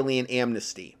illegal alien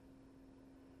amnesty.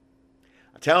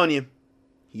 I'm telling you,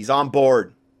 he's on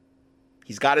board.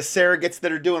 He's got his surrogates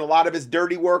that are doing a lot of his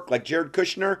dirty work, like Jared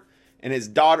Kushner and his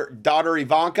daughter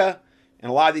Ivanka, and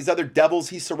a lot of these other devils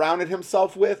he surrounded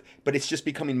himself with. But it's just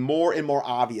becoming more and more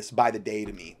obvious by the day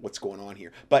to me what's going on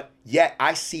here. But yet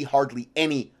I see hardly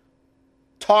any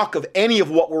talk of any of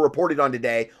what we're reported on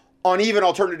today on even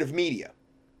alternative media.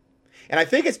 And I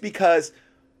think it's because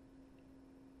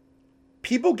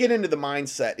people get into the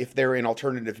mindset, if they're in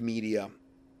alternative media,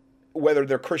 whether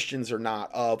they're Christians or not,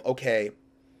 of, okay,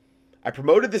 I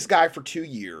promoted this guy for 2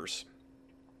 years.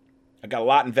 I got a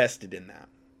lot invested in that.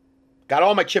 Got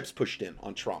all my chips pushed in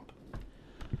on Trump.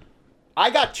 I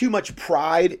got too much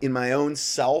pride in my own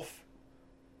self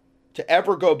to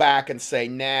ever go back and say,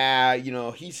 nah, you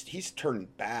know, he's turning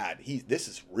bad. This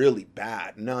is really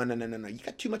bad. No. You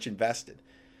got too much invested.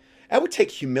 That would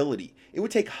take humility. It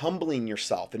would take humbling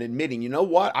yourself and admitting, you know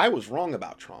what? I was wrong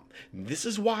about Trump. This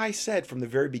is why I said from the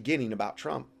very beginning about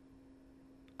Trump,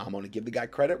 I'm going to give the guy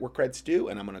credit where credit's due,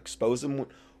 and I'm going to expose him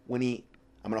when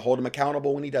I'm going to hold him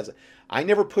accountable when he does it. I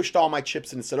never pushed all my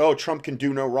chips in and said, oh, Trump can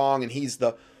do no wrong, and he's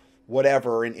the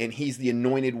whatever, and he's the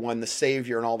anointed one, the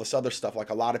savior, and all this other stuff like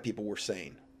a lot of people were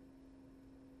saying.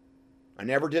 I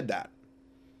never did that.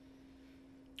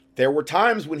 There were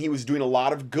times when he was doing a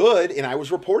lot of good, and I was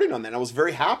reporting on that. I was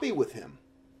very happy with him.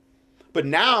 But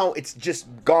now it's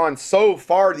just gone so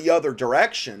far the other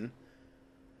direction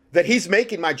that he's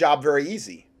making my job very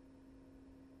easy.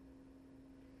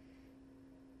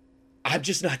 I've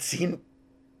just not seen,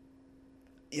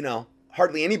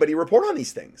 hardly anybody report on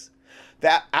these things.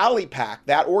 That AliPac,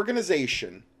 that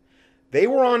organization, they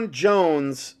were on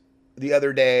Jones the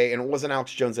other day, and it wasn't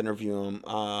Alex Jones interviewing him.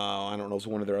 I don't know, it was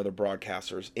one of their other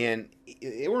broadcasters. And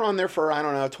they were on there for,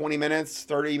 20 minutes,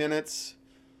 30 minutes.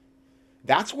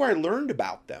 That's where I learned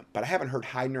about them. But I haven't heard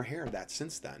hide nor hair of that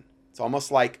since then. It's almost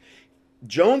like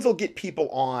Jones will get people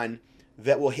on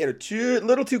that will hit a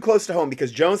little too close to home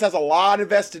because Jones has a lot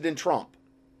invested in Trump.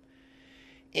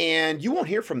 And you won't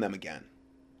hear from them again.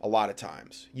 A lot of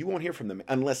times. You won't hear from them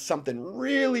unless something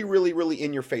really, really, really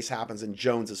in your face happens and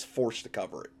Jones is forced to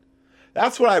cover it.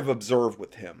 That's what I've observed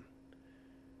with him.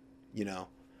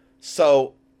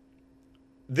 So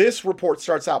this report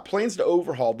starts out, plans to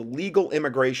overhaul the legal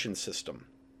immigration system.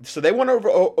 So they want to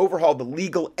overhaul the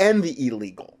legal and the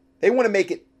illegal. They want to make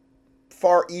it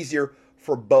far easier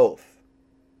for both.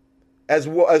 As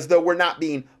though we're not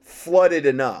being flooded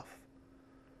enough.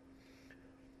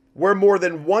 Where more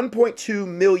than 1.2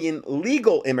 million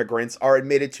legal immigrants are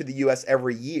admitted to the U.S.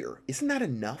 every year. Isn't that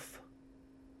enough?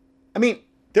 I mean,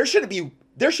 there should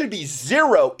be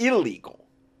zero illegal,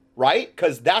 right?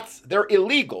 Because they're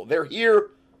illegal. They're here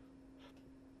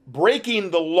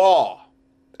breaking the law.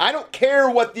 I don't care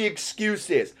what the excuse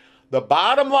is. The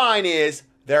bottom line is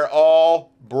they're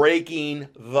all breaking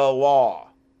the law,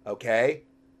 okay?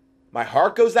 My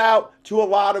heart goes out to a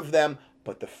lot of them.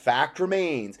 But the fact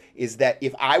remains is that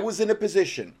if I was in a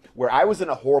position where I was in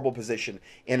a horrible position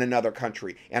in another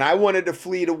country and I wanted to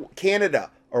flee to Canada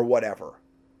or whatever,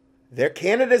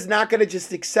 Canada's not going to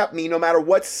just accept me no matter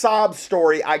what sob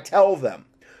story I tell them.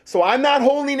 So I'm not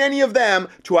holding any of them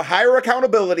to a higher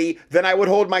accountability than I would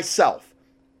hold myself.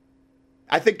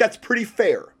 I think that's pretty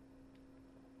fair.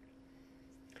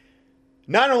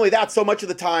 Not only that, so much of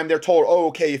the time they're told, oh,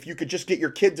 okay, if you could just get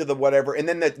your kid to the whatever, and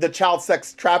then the child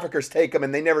sex traffickers take them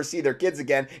and they never see their kids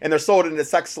again, and they're sold into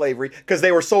sex slavery because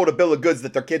they were sold a bill of goods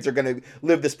that their kids are going to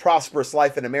live this prosperous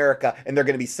life in America and they're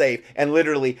going to be safe. And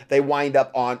literally they wind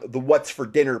up on the what's for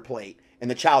dinner plate and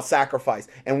the child sacrifice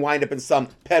and wind up in some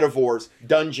pedivore's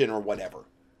dungeon or whatever.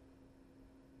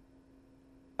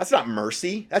 That's not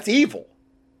mercy. That's evil.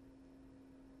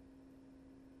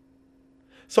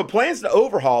 So plans to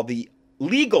overhaul the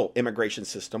legal immigration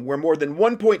system, where more than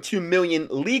 1.2 million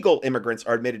legal immigrants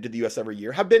are admitted to the U.S. every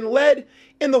year, have been led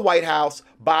in the White House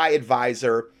by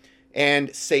advisor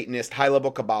and Satanist,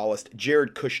 high-level Kabbalist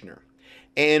Jared Kushner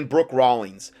and Brooke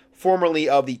Rawlings, formerly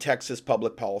of the Texas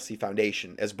Public Policy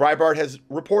Foundation. As Breitbart has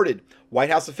reported, White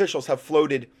House officials have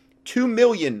floated two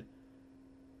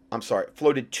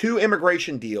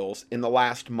immigration deals in the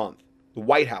last month. The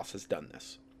White House has done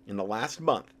this in the last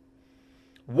month.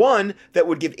 One that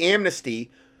would give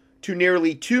amnesty to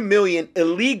nearly 2 million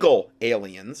illegal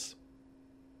aliens.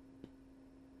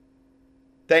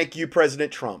 Thank you,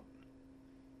 President Trump.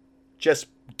 Just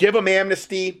give them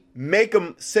amnesty, make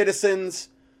them citizens.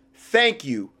 Thank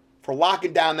you for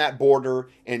locking down that border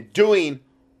and doing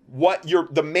what your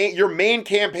main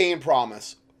campaign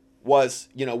promise was.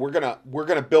 We're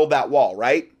gonna build that wall,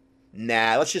 right?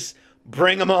 Nah, let's just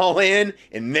Bring them all in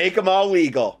and make them all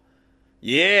legal.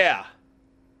 Yeah.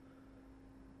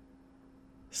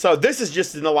 So this is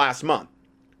just in the last month.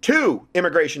 2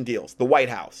 immigration deals, the White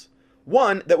House.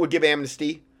 One that would give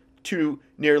amnesty to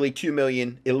nearly 2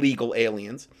 million illegal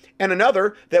aliens, and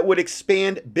another that would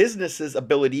expand businesses'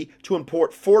 ability to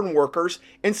import foreign workers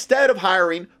instead of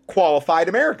hiring qualified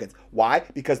Americans. Why?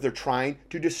 Because they're trying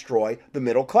to destroy the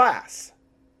middle class.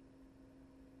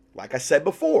 Like I said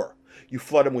before, you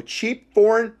flood them with cheap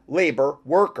foreign labor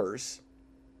workers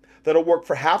that'll work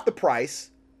for half the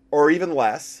price or even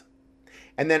less.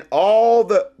 And then all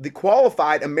the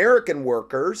qualified American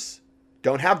workers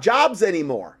don't have jobs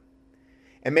anymore.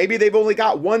 And maybe they've only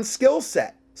got one skill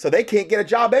set, so they can't get a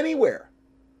job anywhere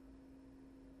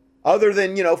other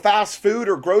than, fast food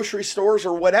or grocery stores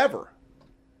or whatever.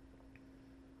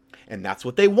 And that's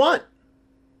what they want.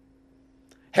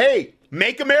 Hey,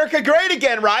 make America great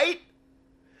again, right?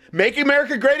 Make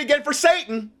America great again for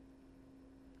Satan.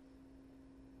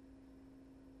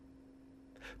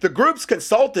 The groups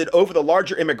consulted over the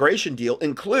larger immigration deal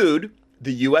include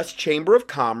the U.S. Chamber of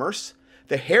Commerce,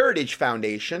 the Heritage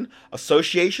Foundation,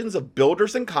 Associations of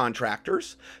Builders and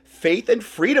Contractors, Faith and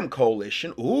Freedom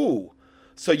Coalition. Ooh,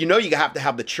 so you have to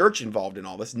have the church involved in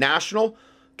all this. National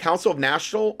Council of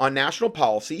National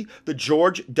Policy, the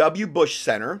George W. Bush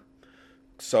Center.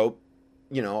 So,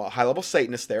 a high-level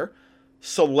Satanist there.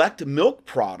 Select Milk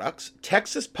Products,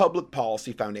 Texas Public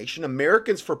Policy Foundation,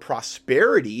 Americans for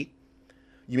Prosperity.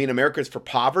 You mean Americans for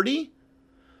Poverty?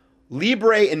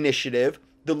 Libre Initiative,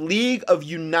 the League of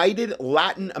United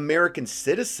Latin American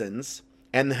Citizens,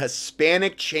 and the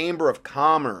Hispanic Chamber of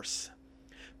Commerce.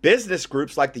 Business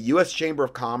groups like the U.S. Chamber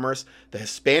of Commerce, the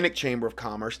Hispanic Chamber of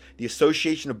Commerce, the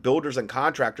Association of Builders and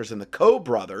Contractors, and the Koch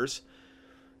brothers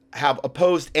have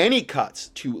opposed any cuts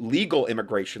to legal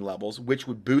immigration levels, which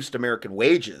would boost American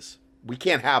wages. We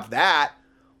can't have that.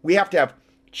 We have to have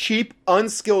cheap,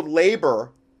 unskilled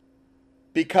labor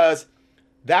because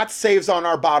that saves on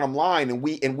our bottom line, and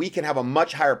we can have a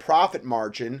much higher profit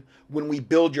margin when we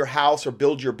build your house or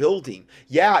build your building.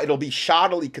 Yeah, it'll be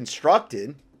shoddily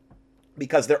constructed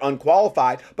because they're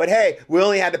unqualified, but hey, we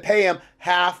only had to pay them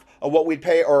half of what we'd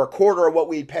pay or a quarter of what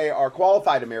we'd pay our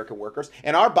qualified American workers.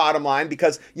 And our bottom line,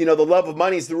 because the love of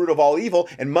money is the root of all evil,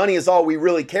 and money is all we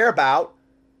really care about.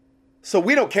 So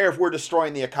we don't care if we're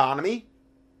destroying the economy.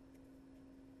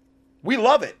 We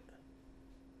love it.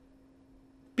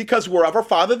 Because we're of our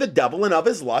father the devil, and of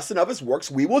his lusts and of his works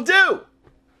we will do.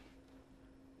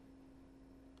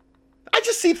 I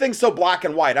just see things so black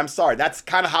and white. I'm sorry. That's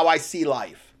kind of how I see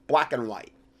life. Black and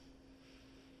white.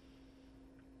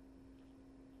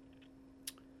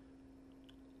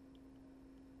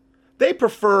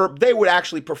 They would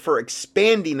actually prefer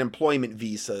expanding employment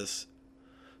visas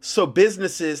so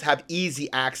businesses have easy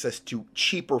access to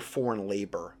cheaper foreign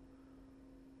labor.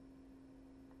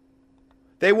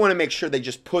 They want to make sure they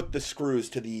just put the screws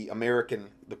to the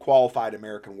qualified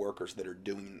American workers that are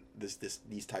doing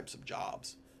these types of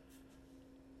jobs.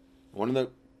 One of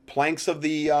the planks of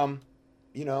the,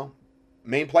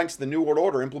 main planks of the New World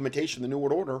Order, implementation of the New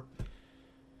World Order,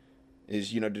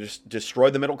 is, to just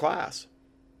destroy the middle class.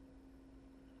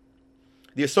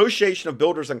 The Association of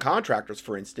Builders and Contractors,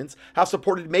 for instance, have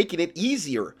supported making it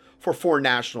easier for foreign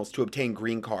nationals to obtain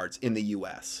green cards in the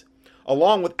U.S.,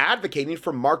 along with advocating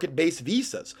for market-based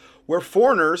visas, where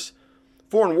foreign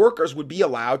workers would be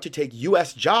allowed to take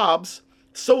U.S. jobs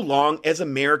so long as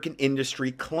American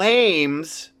industry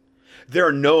claims there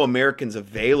are no Americans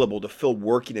available to fill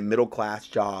working in middle-class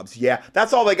jobs. Yeah,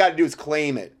 that's all they got to do is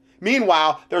claim it.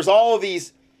 Meanwhile, there's all of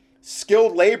these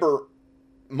skilled labor,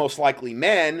 most likely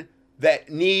men, that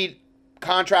need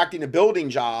contracting and building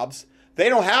jobs. They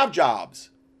don't have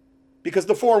jobs because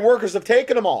the foreign workers have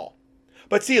taken them all.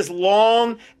 But see, as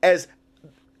long as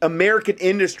American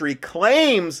industry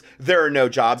claims there are no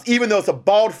jobs, even though it's a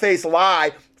bald-faced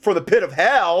lie from the pit of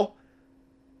hell,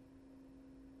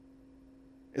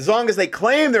 as long as they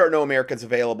claim there are no Americans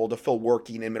available to fill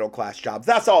working in middle-class jobs,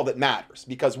 that's all that matters,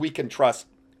 because we can trust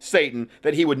Satan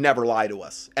that he would never lie to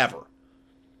us, ever.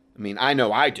 I mean, I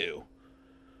know I do.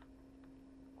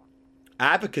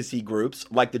 Advocacy groups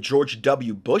like the George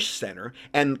W. Bush Center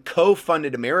and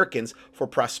co-funded Americans for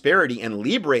Prosperity and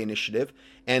Libre Initiative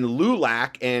and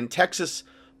LULAC and Texas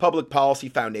Public Policy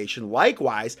Foundation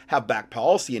likewise have backed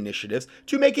policy initiatives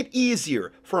to make it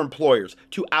easier for employers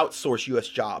to outsource U.S.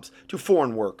 jobs to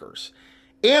foreign workers,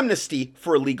 amnesty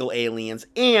for illegal aliens,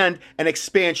 and an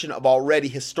expansion of already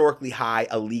historically high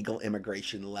illegal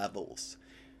immigration levels.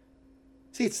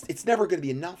 See, it's never going to be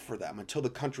enough for them until the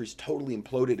country's totally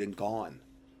imploded and gone.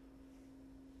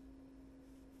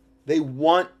 They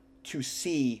want to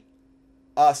see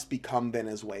us become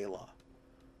Venezuela.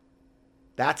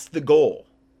 That's the goal.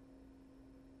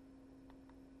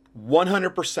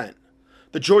 100%.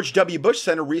 The George W. Bush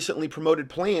Center recently promoted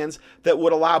plans that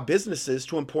would allow businesses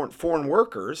to import foreign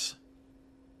workers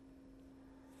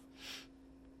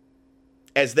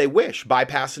as they wish,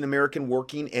 bypassing American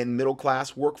working and middle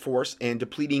class workforce and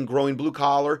depleting growing blue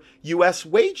collar U.S.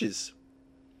 wages.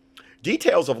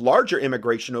 Details of larger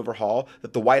immigration overhaul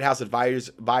that the White House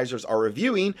advisors are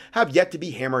reviewing have yet to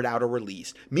be hammered out or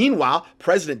released. Meanwhile,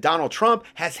 President Donald Trump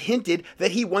has hinted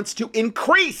that he wants to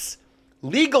increase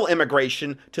legal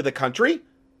immigration to the country,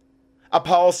 a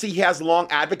policy he has long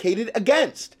advocated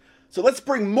against. So let's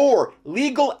bring more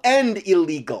legal and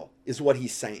illegal, is what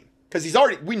he's saying. Because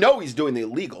we know he's doing the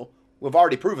illegal. We've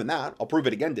already proven that. I'll prove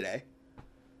it again today.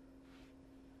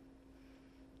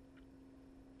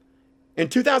 In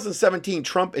 2017,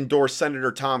 Trump endorsed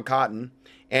Senator Tom Cotton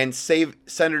and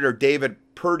Senator David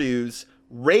Perdue's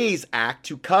RAISE Act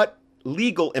to cut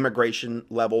legal immigration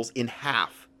levels in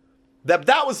half.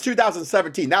 That was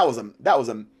 2017. That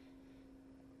was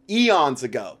eons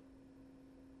ago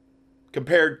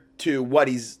compared to what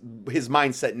his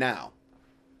mindset now.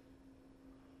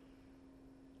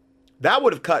 That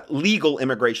would have cut legal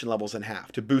immigration levels in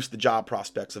half to boost the job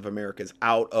prospects of Americans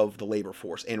out of the labor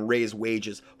force and raise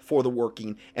wages for the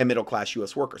working and middle class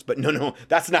U.S. workers. But no,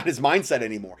 that's not his mindset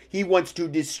anymore. He wants to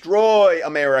destroy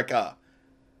America.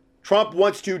 Trump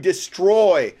wants to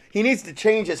destroy. He needs to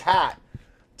change his hat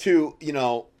to,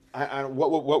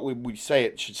 what would we say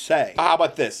it should say? How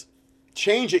about this?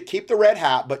 Change it, keep the red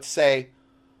hat, but say,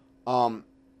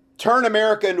 turn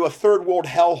America into a third world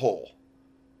hellhole.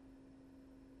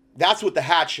 That's what the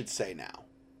hat should say now.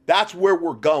 That's where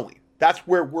we're going. That's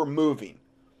where we're moving.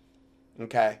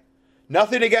 Okay?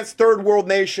 Nothing against third world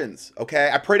nations. Okay?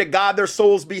 I pray to God their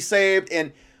souls be saved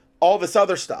and all this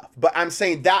other stuff. But I'm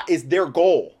saying that is their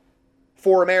goal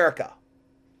for America.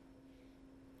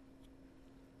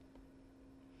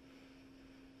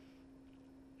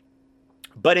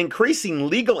 But increasing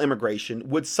legal immigration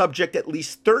would subject at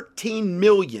least 13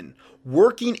 million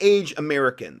working age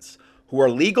Americans who are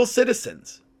legal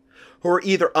citizens, who are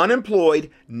either unemployed,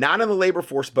 not in the labor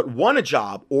force, but want a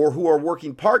job, or who are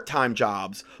working part-time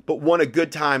jobs, but want a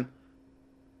good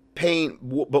paying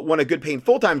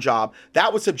full-time job.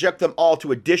 That would subject them all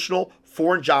to additional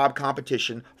foreign job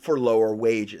competition for lower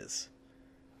wages.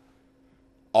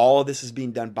 All of this is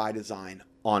being done by design,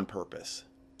 on purpose,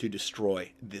 to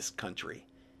destroy this country.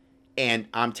 And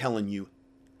I'm telling you,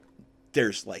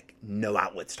 there's no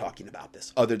outlets talking about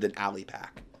this other than AliPac.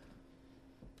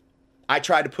 I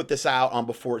tried to put this out on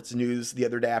Before It's News the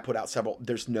other day. I put out several.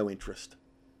 There's no interest.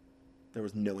 There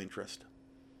was no interest.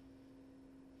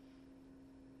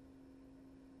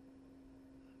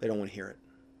 They don't want to hear it.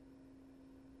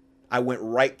 I went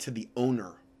right to the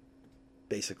owner,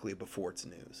 basically, Before It's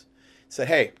News. Said,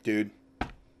 hey, dude,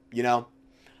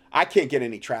 I can't get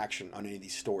any traction on any of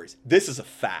these stories. This is a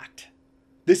fact.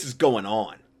 This is going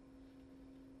on.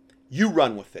 You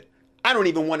run with it. I don't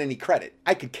even want any credit.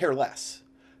 I could care less.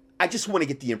 I just want to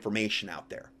get the information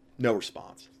out there. No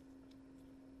response.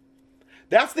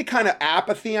 That's the kind of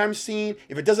apathy I'm seeing.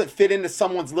 If it doesn't fit into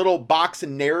someone's little box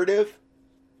and narrative,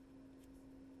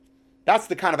 that's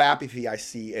the kind of apathy I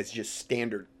see as just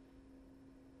standard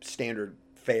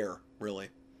fare, really.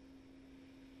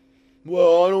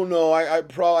 Well, I don't know. I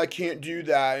probably can't do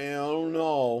that. I don't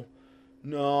know.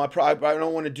 No, I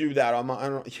don't want to do that. I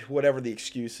don't. Whatever the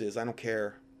excuse is, I don't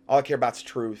care. All I care about is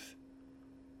truth.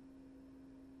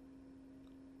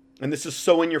 And this is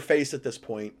so in your face at this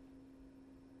point.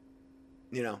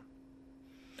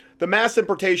 The mass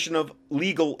importation of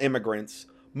legal immigrants,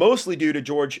 mostly due to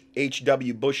George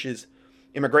H.W. Bush's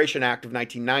Immigration Act of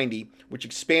 1990, which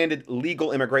expanded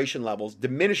legal immigration levels,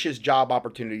 diminishes job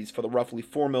opportunities for the roughly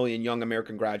 4 million young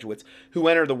American graduates who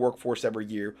enter the workforce every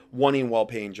year wanting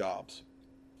well-paying jobs.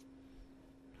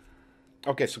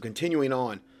 Okay, so continuing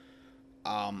on.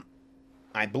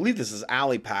 I believe this is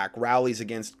AliPac, rallies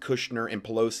against Kushner and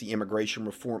Pelosi immigration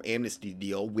reform amnesty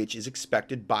deal, which is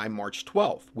expected by March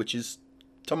 12th, which is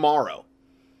tomorrow.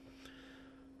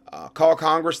 Call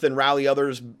Congress, then rally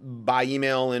others by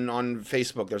email and on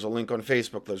Facebook. There's a link on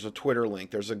Facebook. There's a Twitter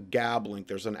link. There's a Gab link.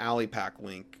 There's an AliPac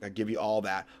link. I give you all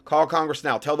that. Call Congress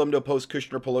now. Tell them to oppose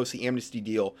Kushner-Pelosi amnesty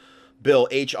deal, Bill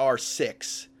H.R.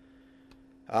 6.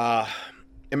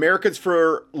 Americans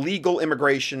for Legal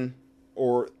Immigration,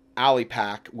 or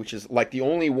AliPac, which is the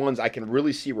only ones I can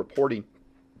really see reporting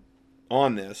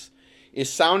on this,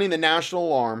 is sounding the national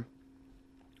alarm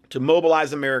to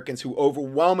mobilize Americans who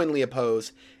overwhelmingly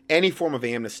oppose any form of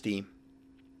amnesty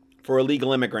for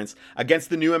illegal immigrants against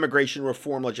the new immigration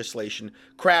reform legislation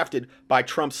crafted by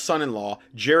Trump's son-in-law,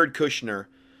 Jared Kushner,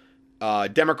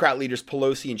 Democrat leaders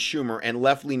Pelosi and Schumer, and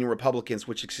left-leaning Republicans,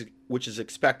 which is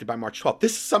expected by March 12th.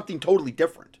 This is something totally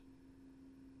different.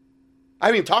 I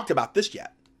haven't even talked about this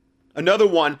yet. Another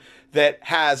one that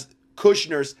has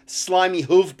Kushner's slimy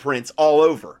hoof prints all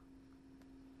over.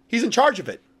 He's in charge of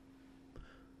it.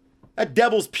 That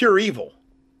devil's pure evil.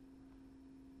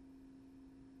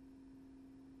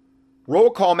 Roll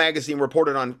Call magazine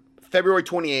reported on February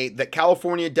 28 that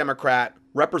California Democrat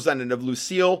Representative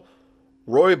Lucille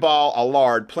Roybal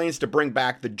Allard plans to bring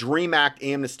back the DREAM Act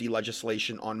amnesty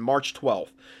legislation on March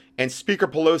 12th, and Speaker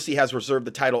Pelosi has reserved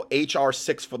the title H.R.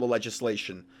 6 for the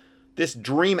legislation. This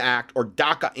DREAM Act, or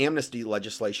DACA amnesty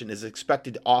legislation, is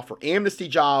expected to offer amnesty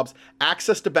jobs,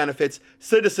 access to benefits,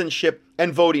 citizenship,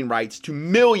 and voting rights to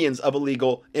millions of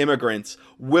illegal immigrants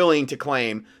willing to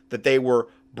claim that they were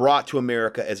brought to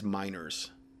America as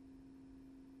minors.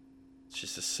 It's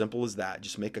just as simple as that.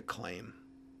 Just make a claim.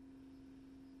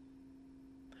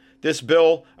 This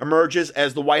bill emerges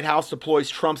as the White House deploys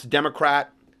Trump's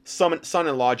Democrat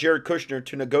son-in-law, Jared Kushner,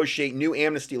 to negotiate new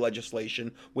amnesty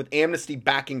legislation with amnesty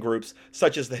backing groups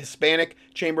such as the Hispanic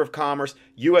Chamber of Commerce,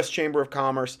 U.S. Chamber of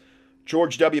Commerce,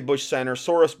 George W. Bush Center,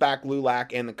 Soros-backed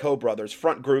LULAC, and the Koch brothers,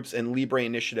 Front Groups, and Libre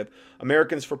Initiative,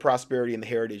 Americans for Prosperity, and the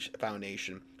Heritage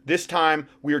Foundation. This time,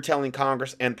 we are telling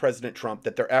Congress and President Trump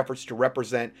that their efforts to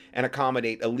represent and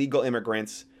accommodate illegal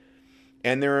immigrants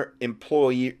and their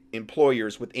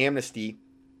employers with amnesty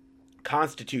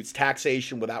constitutes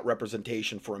taxation without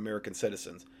representation for American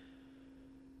citizens.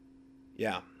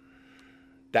 Yeah.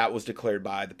 That was declared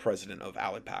by the president of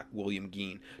ALIPAC, William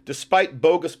Geen. Despite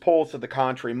bogus polls to the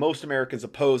contrary, most Americans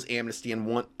oppose amnesty and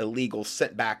want illegals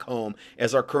sent back home,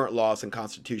 as our current laws and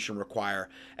Constitution require,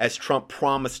 as Trump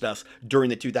promised us during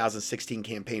the 2016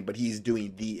 campaign, but he's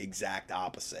doing the exact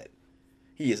opposite.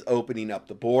 He is opening up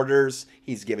the borders.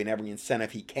 He's giving every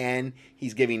incentive he can.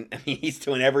 He's doing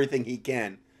everything he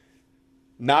can.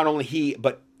 Not only he,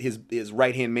 but his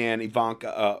right-hand man,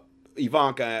 Ivanka,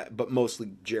 but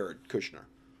mostly Jared Kushner,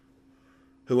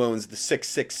 who owns the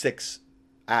 666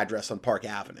 address on Park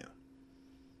Avenue.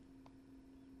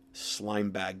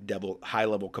 Slimebag devil,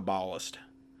 high-level Kabbalist.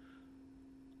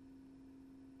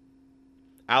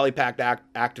 ALIPAC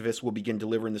activists will begin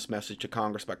delivering this message to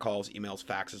Congress by calls, emails,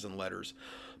 faxes, and letters.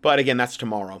 But again, that's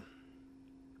tomorrow.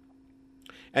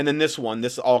 And then this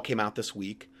all came out this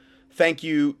week. Thank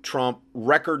you, Trump.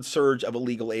 Record surge of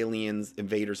illegal aliens,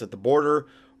 invaders at the border.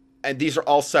 And these are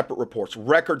all separate reports.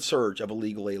 Record surge of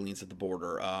illegal aliens at the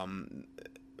border.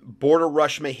 Border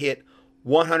rush may hit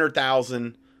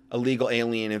 100,000 illegal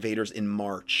alien invaders in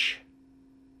March.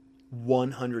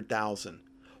 100,000.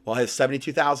 Well, it has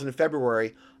 72,000 in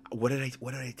February. What did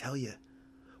I tell you?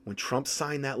 When Trump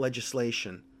signed that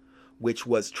legislation, which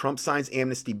was Trump signs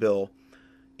amnesty bill,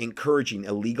 encouraging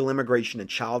illegal immigration and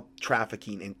child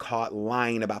trafficking, and caught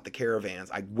lying about the caravans.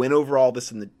 I went over all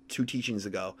this in the 2 teachings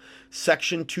ago.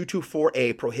 Section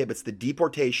 224A prohibits the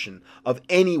deportation of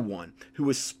anyone who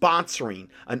is sponsoring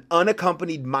an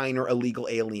unaccompanied minor illegal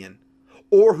alien,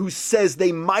 or who says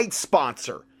they might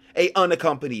sponsor a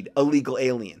unaccompanied illegal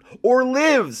alien, or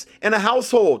lives in a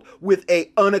household with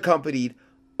a unaccompanied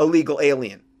illegal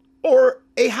alien, or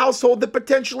a household that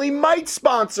potentially might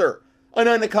sponsor an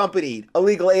unaccompanied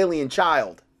illegal alien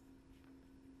child.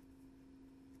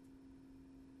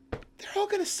 They're all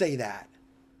going to say that.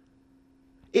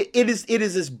 It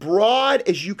is as broad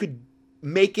as you could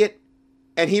make it.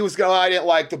 And he was going, I didn't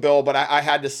like the bill, but I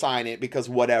had to sign it because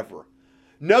whatever.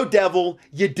 No, devil,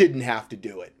 you didn't have to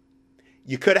do it.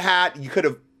 You could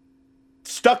have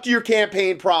stuck to your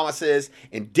campaign promises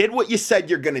and did what you said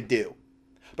you're going to do.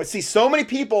 But see, so many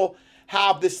people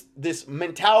have this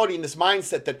mentality and this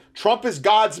mindset that Trump is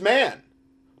God's man.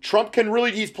 Trump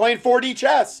he's playing 4D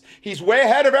chess. He's way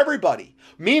ahead of everybody.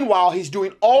 Meanwhile, he's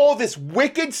doing all this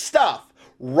wicked stuff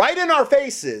right in our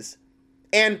faces.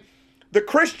 And the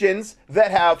Christians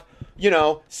that have,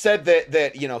 said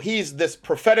that he's this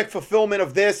prophetic fulfillment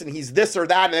of this and he's this or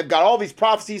that, and they've got all these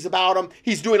prophecies about him.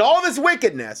 He's doing all this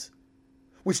wickedness,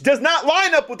 which does not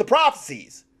line up with the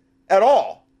prophecies at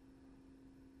all.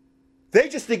 They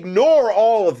just ignore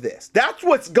all of this. That's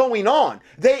what's going on.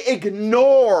 They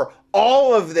ignore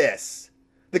all of this.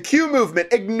 The Q movement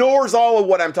ignores all of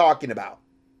what I'm talking about.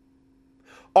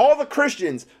 All the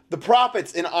Christians, the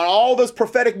prophets, and all those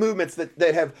prophetic movements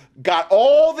that have got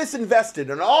all this invested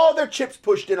and all their chips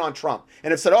pushed in on Trump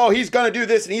and have said, oh, he's going to do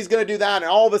this and he's going to do that, and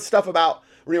all this stuff about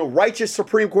righteous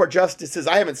Supreme Court justices.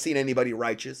 I haven't seen anybody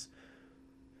righteous.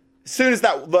 As soon as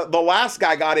the last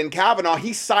guy got in, Kavanaugh,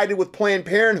 he sided with Planned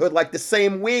Parenthood like the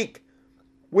same week.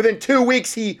 Within 2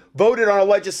 weeks, he voted on a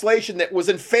legislation that was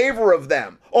in favor of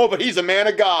them. Oh, but he's a man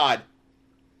of God.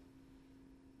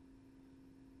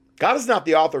 God is not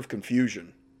the author of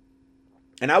confusion.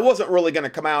 And I wasn't really going to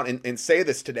come out and say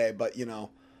this today, but you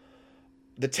know,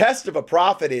 the test of a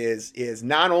prophet is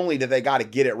not only do they got to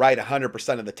get it right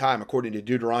 100% of the time, according to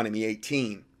Deuteronomy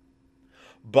 18,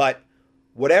 but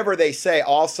whatever they say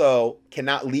also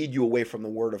cannot lead you away from the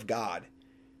word of God.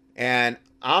 And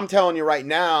I'm telling you right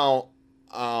now,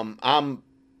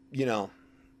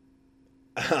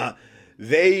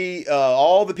 they,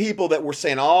 all the people that were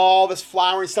saying all this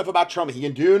flowery stuff about Trump, he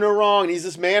can do no wrong, and he's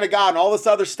this man of God, and all this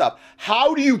other stuff.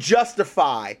 How do you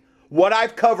justify what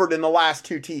I've covered in the last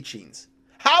 2 teachings?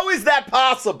 How is that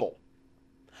possible?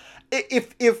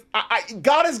 If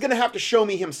God is going to have to show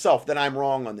me himself that I'm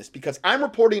wrong on this, because I'm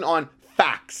reporting on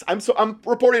facts. I'm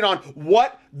reporting on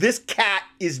what this cat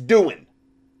is doing.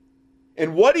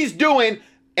 And what he's doing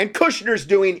and Kushner's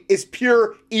doing is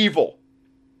pure evil.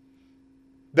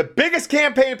 The biggest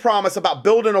campaign promise about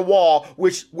building a wall,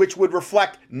 which would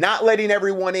reflect not letting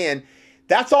everyone in,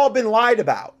 that's all been lied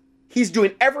about. He's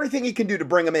doing everything he can do to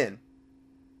bring them in.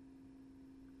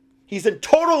 He's in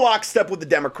total lockstep with the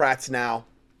Democrats now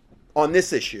on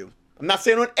this issue. I'm not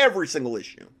saying on every single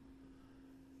issue.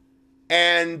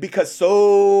 And because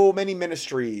so many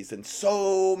ministries and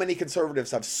so many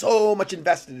conservatives have so much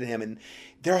invested in him, and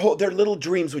their little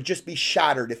dreams would just be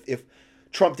shattered if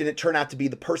Trump didn't turn out to be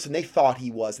the person they thought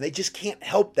he was. And they just can't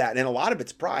help that. And a lot of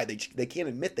it's pride. They can't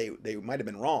admit they might have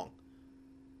been wrong.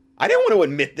 I didn't want to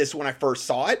admit this when I first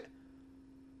saw it.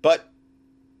 But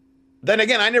then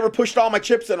again, I never pushed all my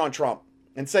chips in on Trump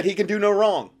and said he can do no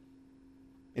wrong.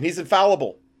 And he's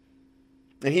infallible.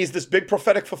 And he's this big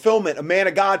prophetic fulfillment, a man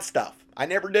of God stuff. I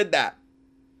never did that.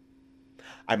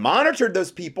 I monitored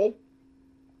those people.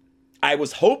 I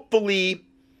was hopefully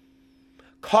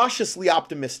cautiously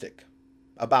optimistic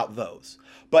about those.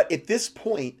 But at this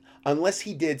point, unless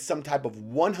he did some type of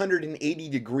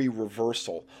 180-degree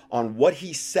reversal on what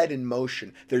he set in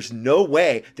motion, there's no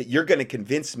way that you're going to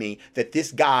convince me that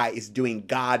this guy is doing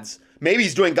maybe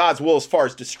he's doing God's will as far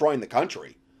as destroying the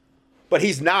country, but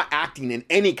he's not acting in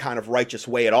any kind of righteous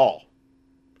way at all.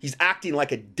 He's acting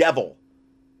like a devil.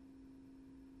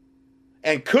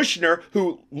 And Kushner,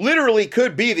 who literally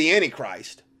could be the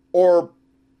Antichrist or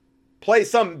play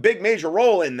some big major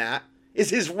role in that,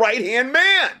 is his right-hand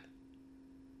man.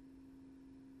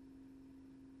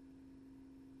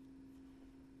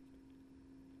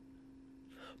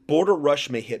 Border rush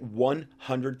may hit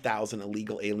 100,000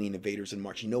 illegal alien invaders in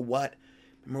March. You know what?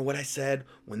 Remember what I said?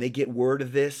 When they get word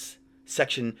of this,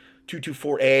 Section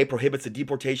 224A prohibits the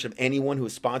deportation of anyone who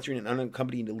is sponsoring an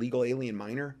unaccompanied illegal alien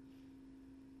minor,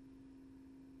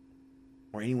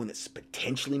 or anyone that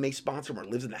potentially may sponsor them or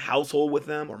lives in the household with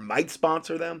them or might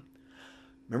sponsor them.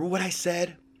 Remember what I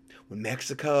said? When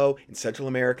Mexico and Central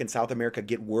America and South America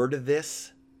get word of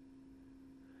this,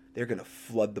 they're going to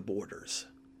flood the borders.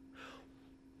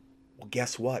 Well,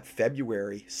 guess what?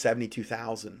 February,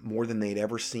 72,000, more than they'd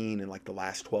ever seen in like the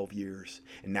last 12 years.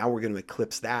 And now we're going to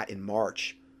eclipse that in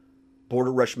March.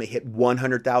 Border rush may hit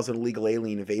 100,000 illegal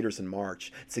alien invaders in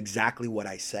March. It's exactly what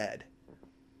I said.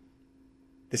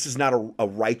 This is not a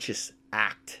righteous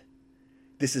act.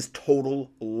 This is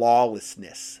total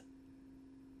lawlessness.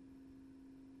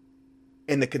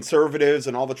 And the conservatives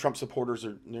and all the Trump supporters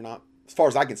they're not, as far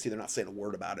as I can see, they're not saying a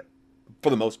word about it. For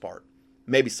the most part.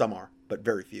 Maybe some are, but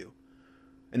very few.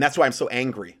 And that's why I'm so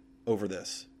angry over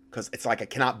this. Because it's like I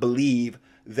cannot believe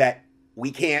that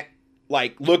we can't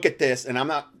look at this, and I'm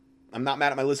not mad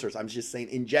at my listeners. I'm just saying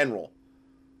in general.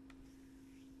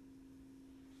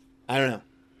 I don't know.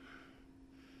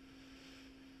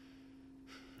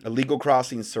 Illegal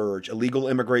crossing surge, illegal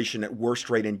immigration at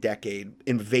worst rate in decade,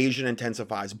 invasion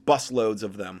intensifies, busloads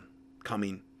of them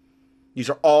coming. These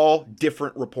are all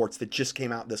different reports that just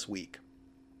came out this week.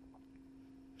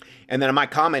 And then my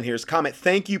comment here is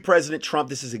thank you, President Trump.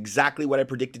 This is exactly what I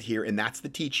predicted here. And that's the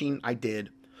teaching I did.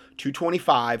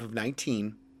 2/25 of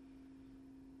 19.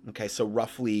 Okay, so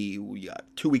roughly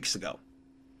 2 weeks ago.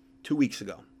 2 weeks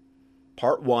ago.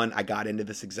 Part 1, I got into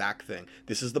this exact thing.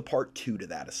 This is the part 2 to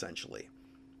that, essentially.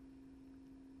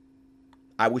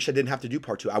 I wish I didn't have to do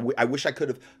part 2. I wish I could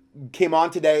have came on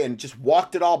today and just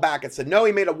walked it all back and said, no,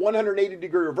 he made a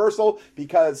 180-degree reversal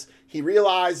because he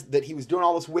realized that he was doing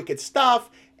all this wicked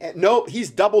stuff. And nope, he's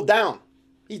doubled down.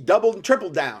 He's doubled and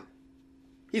tripled down.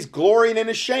 He's glorying in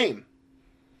his shame.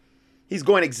 He's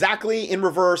going exactly in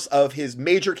reverse of his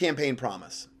major campaign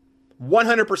promise.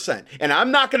 100%. And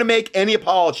I'm not going to make any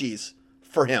apologies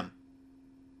for him.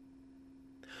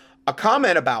 A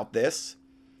comment about this.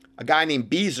 a guy named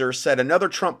Beezer, said another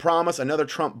Trump promise, another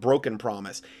Trump broken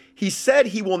promise. He said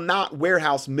he will not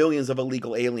warehouse millions of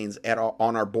illegal aliens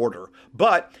on our border,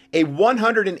 but a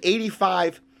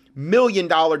 $185 million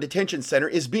detention center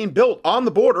is being built on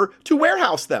the border to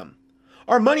warehouse them.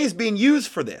 Our money is being used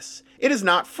for this. It is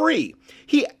not free.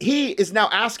 He is now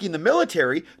asking the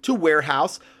military to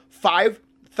warehouse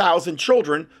 5,000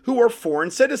 children who are foreign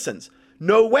citizens.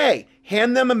 No way.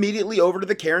 Hand them immediately over to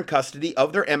the care and custody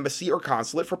of their embassy or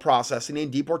consulate for processing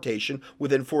and deportation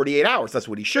within 48 hours. That's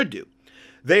what he should do.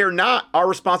 They are not our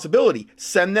responsibility.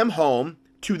 Send them home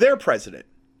to their president.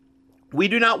 We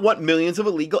do not want millions of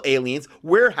illegal aliens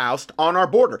warehoused on our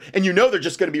border. And you know they're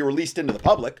just going to be released into the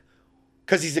public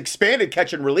because he's expanded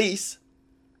catch and release.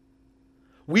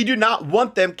 We do not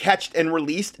want them catched and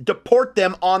released. Deport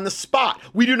them on the spot.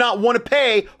 We do not want to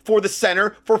pay for the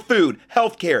Center for Food,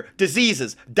 Healthcare,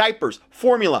 Diseases, diapers,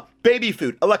 formula, baby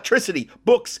food, electricity,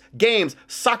 books, games,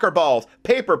 soccer balls,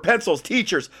 paper, pencils,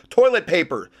 teachers, toilet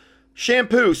paper,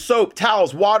 shampoo, soap,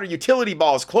 towels, water, utility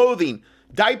balls, clothing,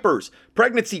 diapers,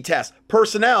 pregnancy tests,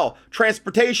 personnel,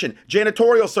 transportation,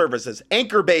 janitorial services,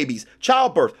 anchor babies,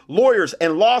 childbirth, lawyers,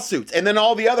 and lawsuits, and then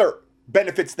all the other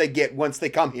benefits they get once they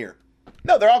come here.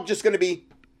 No, they're all just going to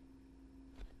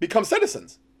become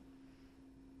citizens.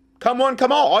 Come one,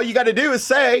 come all. All you got to do is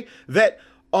say that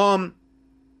I'm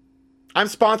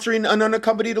sponsoring an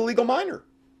unaccompanied illegal minor.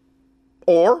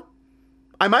 Or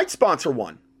I might sponsor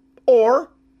one.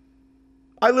 Or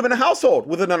I live in a household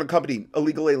with an unaccompanied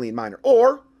illegal alien minor.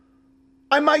 Or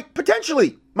I might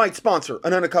sponsor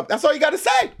an unaccompanied. That's all you got to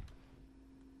say.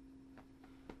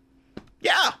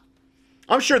 Yeah.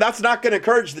 I'm sure that's not going to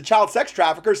encourage the child sex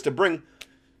traffickers to bring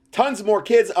tons more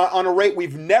kids on a rate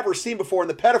we've never seen before, and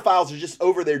the pedophiles are just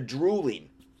over there drooling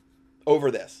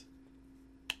over this.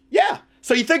 Yeah.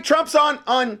 So you think Trump's on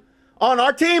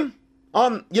our team?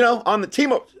 On the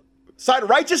team side of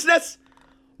righteousness?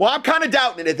 Well, I'm kind of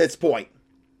doubting it at this point.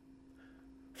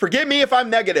 Forgive me if I'm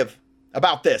negative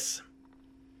about this.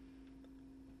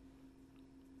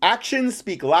 Actions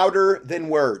speak louder than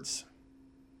words.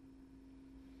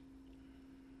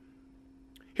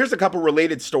 Here's a couple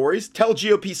related stories. Tell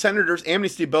GOP senators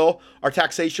amnesty bill are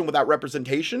taxation without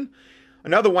representation.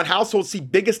 Another one, households see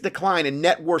biggest decline in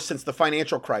net worth since the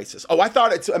financial crisis. Oh, I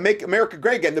thought it's Make America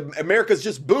Great Again. America's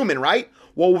just booming, right?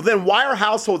 Well, then why are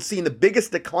households seeing the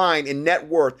biggest decline in net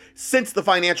worth since the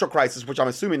financial crisis, which I'm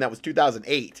assuming that was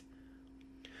 2008?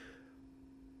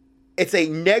 It's a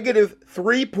negative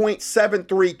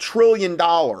 $3.73 trillion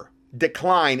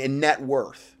decline in net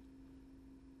worth.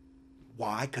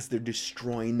 Why? Because they're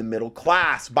destroying the middle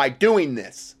class by doing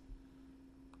this.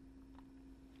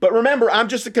 But remember, I'm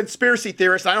just a conspiracy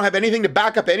theorist. I don't have anything to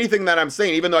back up anything that I'm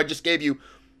saying, even though I just gave you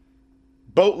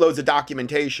boatloads of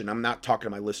documentation. I'm not talking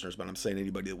to my listeners, but I'm saying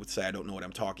anybody that would say I don't know what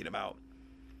I'm talking about.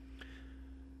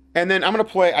 And then I'm going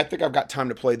to play, I think I've got time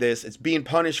to play this. It's being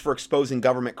punished for exposing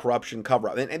government corruption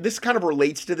cover-up. And this kind of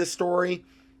relates to this story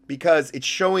because it's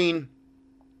showing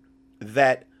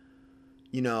that,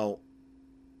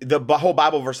 the whole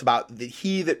Bible verse about that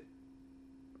he that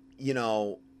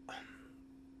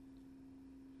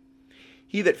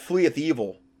fleeth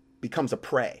evil becomes a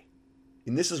prey.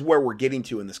 And this is where we're getting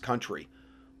to in this country,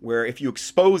 where if you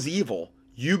expose evil,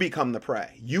 you become the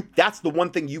prey. That's the one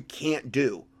thing you can't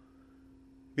do.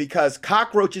 Because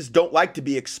cockroaches don't like to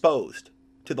be exposed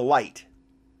to the light.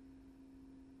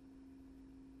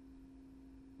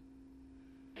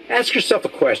 Ask yourself a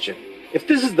question. If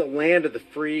this is the land of the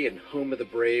free and home of the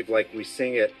brave, like we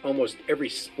sing at almost every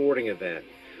sporting event,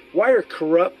 why are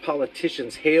corrupt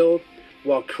politicians hailed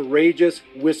while courageous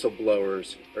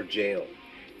whistleblowers are jailed?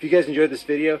 If you guys enjoyed this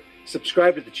video,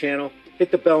 subscribe to the channel,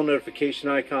 hit the bell notification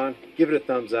icon, give it a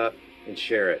thumbs up, and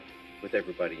share it with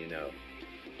everybody you know.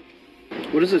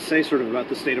 What does it say sort of about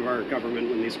the state of our government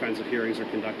when these kinds of hearings are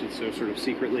conducted so sort of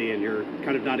secretly and you're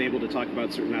kind of not able to talk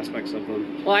about certain aspects of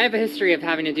them? Well, I have a history of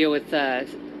having to deal with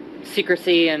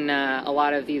secrecy and a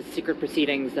lot of these secret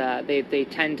proceedings. They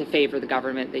tend to favor the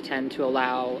government. They tend to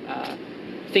allow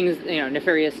things,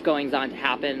 nefarious goings on to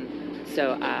happen.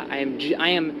 So I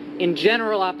am in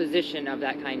general opposition of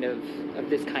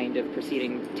this kind of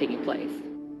proceeding taking place.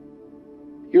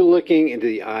 You're looking into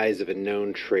the eyes of a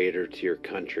known traitor to your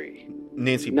country.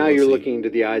 Nancy Pelosi. Now you're looking into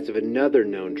the eyes of another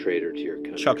known traitor to your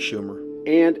country. Chuck Schumer.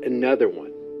 And another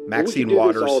one. Maxine we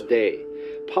Waters. This all day.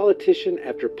 Politician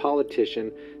after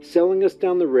politician selling us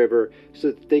down the river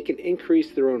so that they can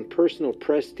increase their own personal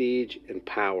prestige and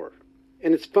power.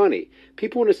 And it's funny,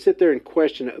 people want to sit there and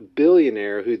question a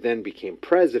billionaire who then became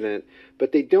president,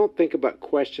 but they don't think about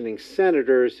questioning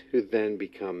senators who then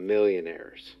become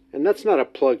millionaires. And that's not a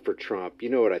plug for Trump. You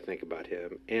know what I think about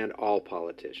him and all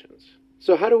politicians.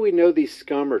 So how do we know these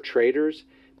scum are traitors?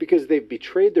 Because they've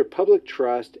betrayed their public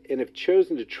trust and have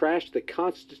chosen to trash the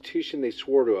Constitution they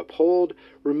swore to uphold,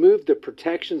 removed the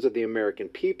protections of the American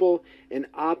people, and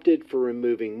opted for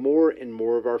removing more and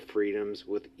more of our freedoms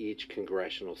with each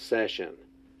congressional session.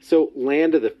 So,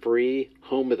 land of the free,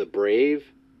 home of the brave?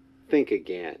 Think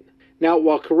again. Now,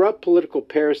 while corrupt political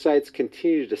parasites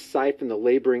continue to siphon the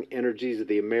laboring energies of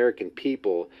the American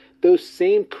people, those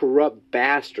same corrupt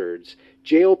bastards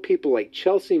jail people like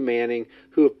Chelsea Manning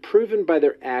who have proven by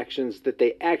their actions that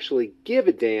they actually give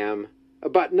a damn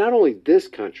about not only this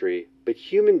country, but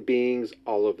human beings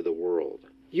all over the world.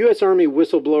 U.S. Army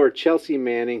whistleblower Chelsea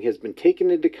Manning has been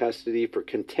taken into custody for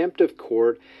contempt of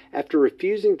court after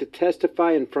refusing to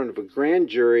testify in front of a grand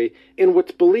jury in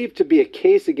what's believed to be a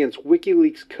case against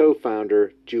WikiLeaks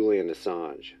co-founder Julian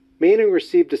Assange. Manning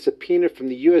received a subpoena from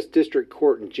the U.S. District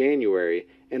Court in January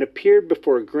and appeared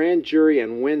before a grand jury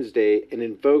on Wednesday and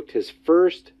invoked his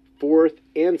First, Fourth,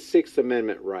 and Sixth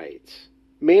Amendment rights.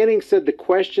 Manning said the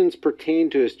questions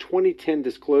pertained to his 2010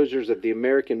 disclosures of the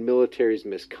American military's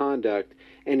misconduct,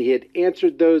 and he had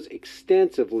answered those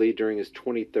extensively during his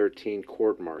 2013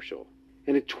 court-martial.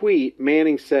 In a tweet,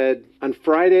 Manning said, "On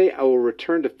Friday, I will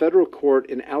return to federal court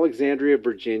in Alexandria,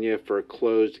 Virginia for a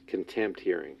closed contempt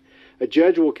hearing. A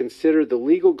judge will consider the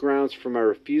legal grounds for my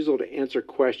refusal to answer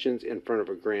questions in front of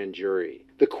a grand jury.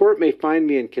 The court may find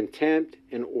me in contempt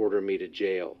and order me to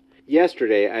jail.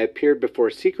 Yesterday, I appeared before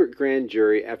a secret grand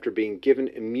jury after being given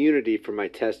immunity for my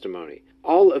testimony.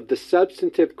 All of the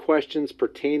substantive questions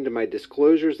pertain to my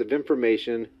disclosures of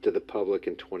information to the public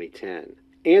in 2010.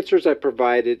 Answers I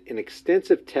provided in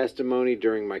extensive testimony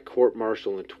during my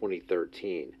court-martial in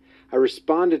 2013. I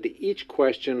responded to each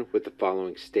question with the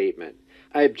following statement.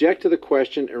 I object to the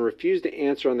question and refuse to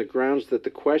answer on the grounds that the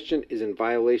question is in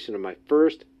violation of my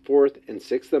First, Fourth, and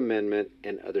Sixth Amendment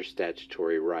and other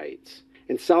statutory rights.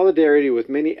 In solidarity with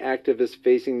many activists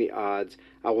facing the odds,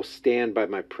 I will stand by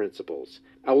my principles.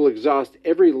 I will exhaust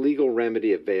every legal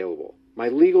remedy available. My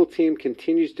legal team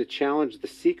continues to challenge the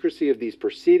secrecy of these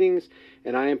proceedings,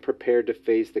 and I am prepared to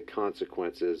face the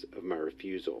consequences of my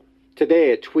refusal."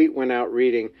 Today, a tweet went out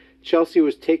reading, "Chelsea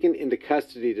was taken into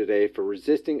custody today for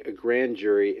resisting a grand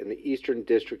jury in the Eastern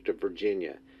District of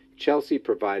Virginia. Chelsea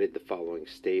provided the following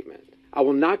statement. I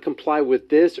will not comply with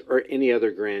this or any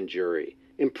other grand jury.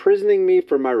 Imprisoning me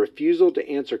for my refusal to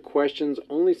answer questions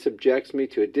only subjects me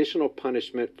to additional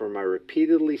punishment for my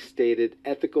repeatedly stated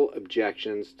ethical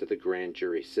objections to the grand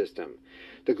jury system.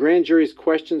 The grand jury's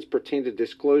questions pertain to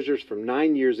disclosures from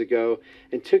 9 years ago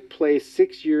and took place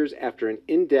 6 years after an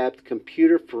in-depth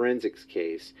computer forensics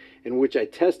case in which I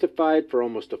testified for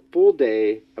almost a full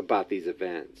day about these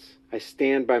events. I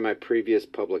stand by my previous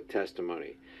public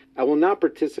testimony. I will not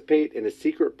participate in a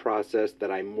secret process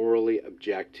that I morally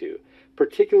object to,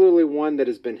 particularly one that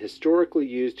has been historically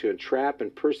used to entrap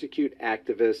and persecute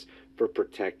activists for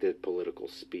protected political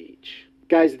speech."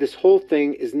 Guys, this whole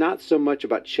thing is not so much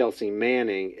about Chelsea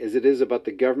Manning as it is about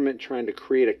the government trying to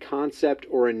create a concept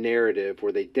or a narrative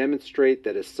where they demonstrate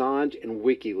that Assange and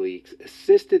WikiLeaks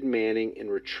assisted Manning in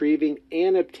retrieving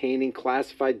and obtaining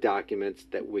classified documents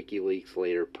that WikiLeaks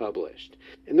later published.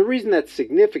 And the reason that's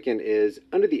significant is,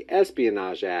 under the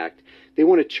Espionage Act, they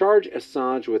want to charge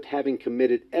Assange with having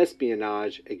committed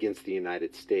espionage against the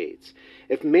United States.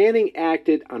 If Manning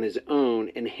acted on his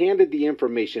own and handed the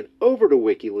information over to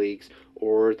WikiLeaks,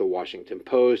 or the Washington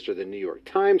Post, or the New York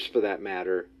Times for that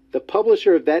matter, the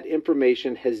publisher of that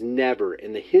information has never,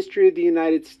 in the history of the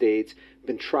United States,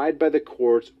 been tried by the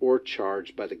courts or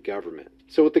charged by the government.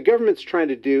 So what the government's trying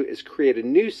to do is create a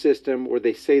new system where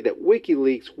they say that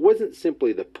WikiLeaks wasn't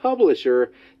simply the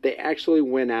publisher, they actually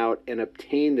went out and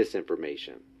obtained this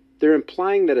information. They're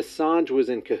implying that Assange was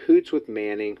in cahoots with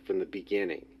Manning from the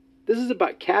beginning. This is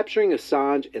about capturing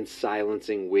Assange and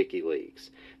silencing WikiLeaks.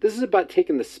 This is about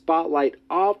taking the spotlight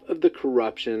off of the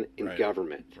corruption in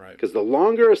government. Because the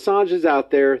longer Assange is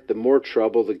out there, the more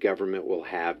trouble the government will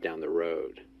have down the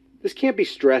road. This can't be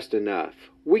stressed enough.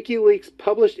 WikiLeaks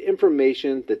published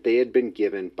information that they had been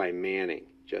given by Manning,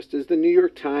 just as the New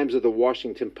York Times or the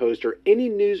Washington Post or any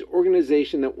news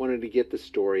organization that wanted to get the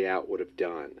story out would have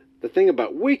done. The thing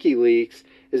about WikiLeaks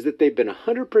is that they've been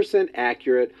 100%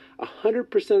 accurate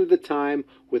 100% of the time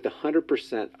with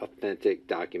 100% authentic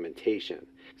documentation.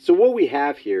 So what we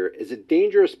have here is a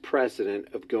dangerous precedent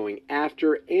of going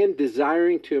after and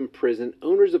desiring to imprison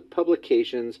owners of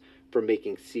publications for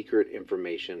making secret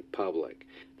information public.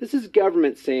 This is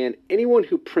government saying anyone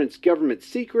who prints government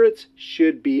secrets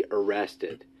should be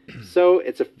arrested. So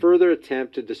it's a further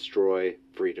attempt to destroy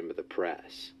freedom of the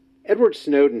press. Edward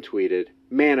Snowden tweeted,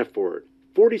 Manafort,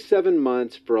 47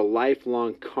 months for a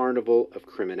lifelong carnival of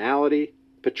criminality.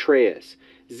 Petraeus,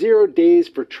 0 days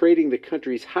for trading the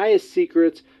country's highest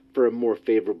secrets for a more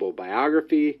favorable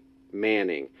biography.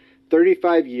 Manning,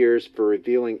 35 years for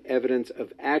revealing evidence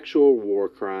of actual war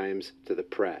crimes to the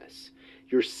press.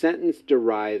 Your sentence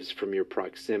derives from your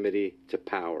proximity to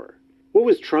power. What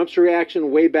was Trump's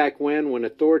reaction way back when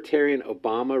authoritarian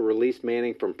Obama released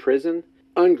Manning from prison?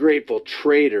 Ungrateful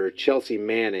traitor Chelsea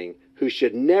Manning, who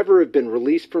should never have been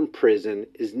released from prison,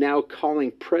 is now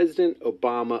calling President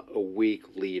Obama a weak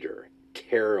leader.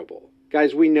 Terrible.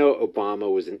 Guys, we know Obama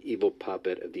was an evil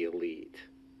puppet of the elite.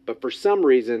 But for some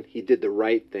reason, he did the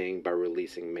right thing by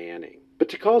releasing Manning. But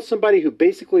to call somebody who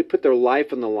basically put their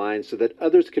life on the line so that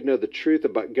others could know the truth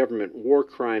about government war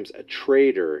crimes a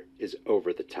traitor is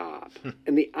over the top.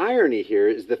 And the irony here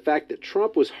is the fact that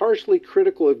Trump was harshly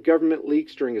critical of government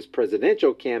leaks during his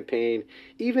presidential campaign,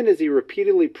 even as he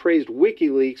repeatedly praised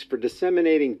WikiLeaks for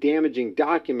disseminating damaging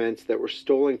documents that were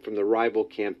stolen from the rival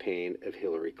campaign of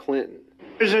Hillary Clinton.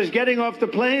 As I was getting off the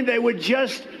plane, they were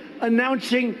just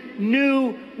announcing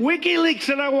new WikiLeaks,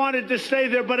 and I wanted to stay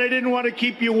there, but I didn't want to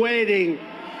keep you waiting.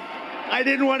 I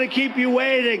didn't want to keep you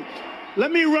waiting.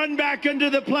 Let me run back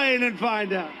into the plane and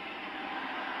find out.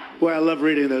 Well, I love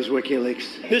reading those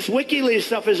WikiLeaks. This WikiLeaks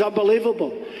stuff is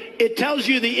unbelievable. It tells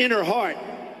you the inner heart.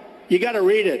 You got to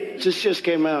read it. This just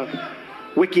came out.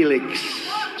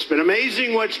 WikiLeaks. It's been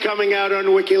amazing what's coming out on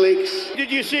WikiLeaks.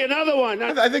 Did you see another one?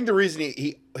 I think the reason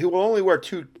he will only wear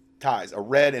two ties, a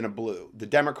red and a blue, the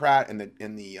Democrat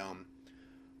and the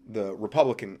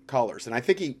Republican colors. And I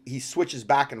think he switches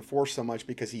back and forth so much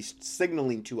because he's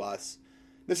signaling to us,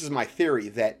 this is my theory,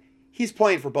 that he's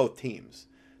playing for both teams.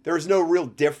 There is no real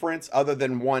difference other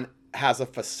than one has a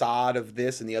facade of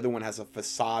this and the other one has a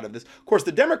facade of this. Of course,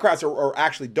 the Democrats are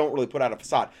actually don't really put out a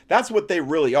facade. That's what they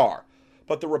really are.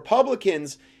 But the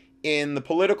Republicans in the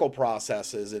political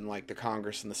processes in like the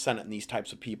Congress and the Senate and these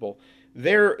types of people,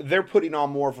 they're putting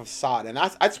on more of a facade. And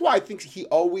that's why I think he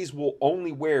always will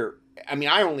only wear, I mean,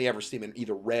 I only ever see him in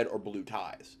either red or blue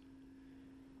ties.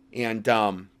 And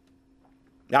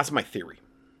that's my theory.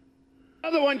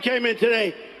 Another one came in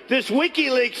today. This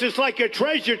WikiLeaks is like a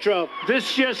treasure trove.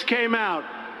 This just came out.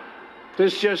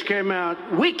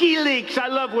 WikiLeaks. I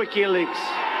love WikiLeaks.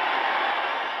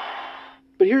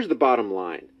 But here's the bottom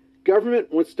line.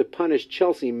 Government wants to punish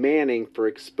Chelsea Manning for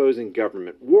exposing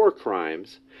government war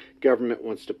crimes. Government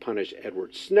wants to punish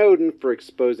Edward Snowden for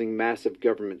exposing massive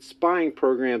government spying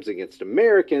programs against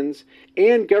Americans.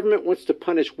 And government wants to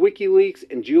punish WikiLeaks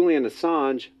and Julian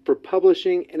Assange for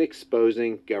publishing and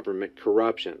exposing government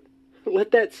corruption.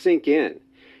 Let that sink in.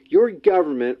 Your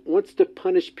government wants to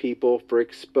punish people for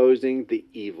exposing the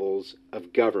evils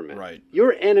of government. Right.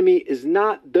 Your enemy is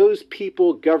not those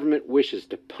people government wishes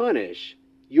to punish.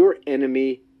 Your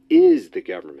enemy is the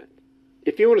government.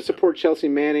 If you want to support Chelsea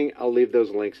Manning, I'll leave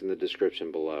those links in the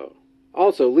description below.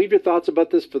 Also, leave your thoughts about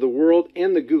this for the world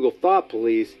and the Google Thought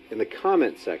Police in the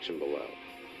comment section below.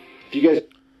 If you guys...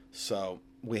 So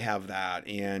we have that,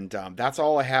 and that's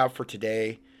all I have for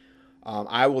today.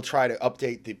 I will try to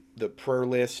update the prayer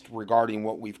list regarding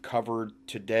what we've covered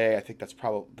today. I think that's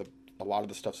probably a lot of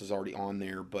the stuff is already on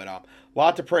there, but a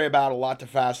lot to pray about, a lot to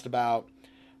fast about.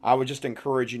 I would just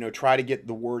encourage, try to get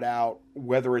the word out,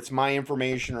 whether it's my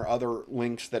information or other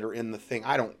links that are in the thing.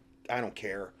 I don't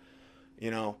care,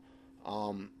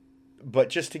 but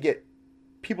just to get,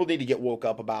 people need to get woke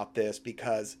up about this,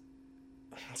 because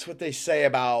that's what they say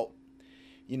about,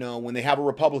 when they have a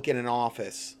Republican in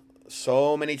office.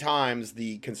 So many times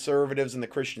the conservatives and the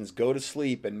Christians go to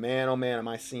sleep, and man, oh man, am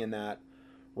I seeing that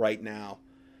right now.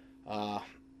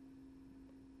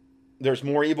 There's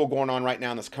more evil going on right now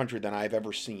in this country than I've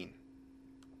ever seen.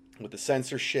 With the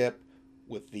censorship,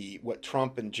 with what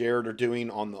Trump and Jared are doing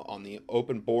on the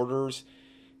open borders,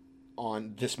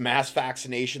 on this mass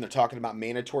vaccination, they're talking about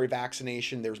mandatory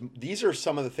vaccination. These are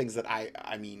some of the things that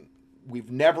I mean,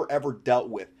 we've never ever dealt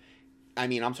with. I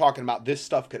mean, I'm talking about this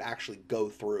stuff could actually go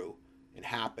through and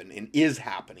happen, and is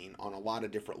happening on a lot of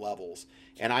different levels.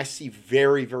 And I see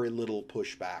very, very little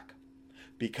pushback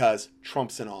because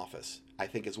Trump's in office, I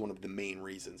think, is one of the main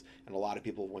reasons. And a lot of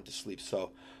people went to sleep.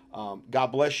 So God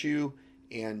bless you,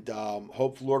 and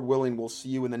hope, Lord willing, we'll see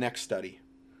you in the next study.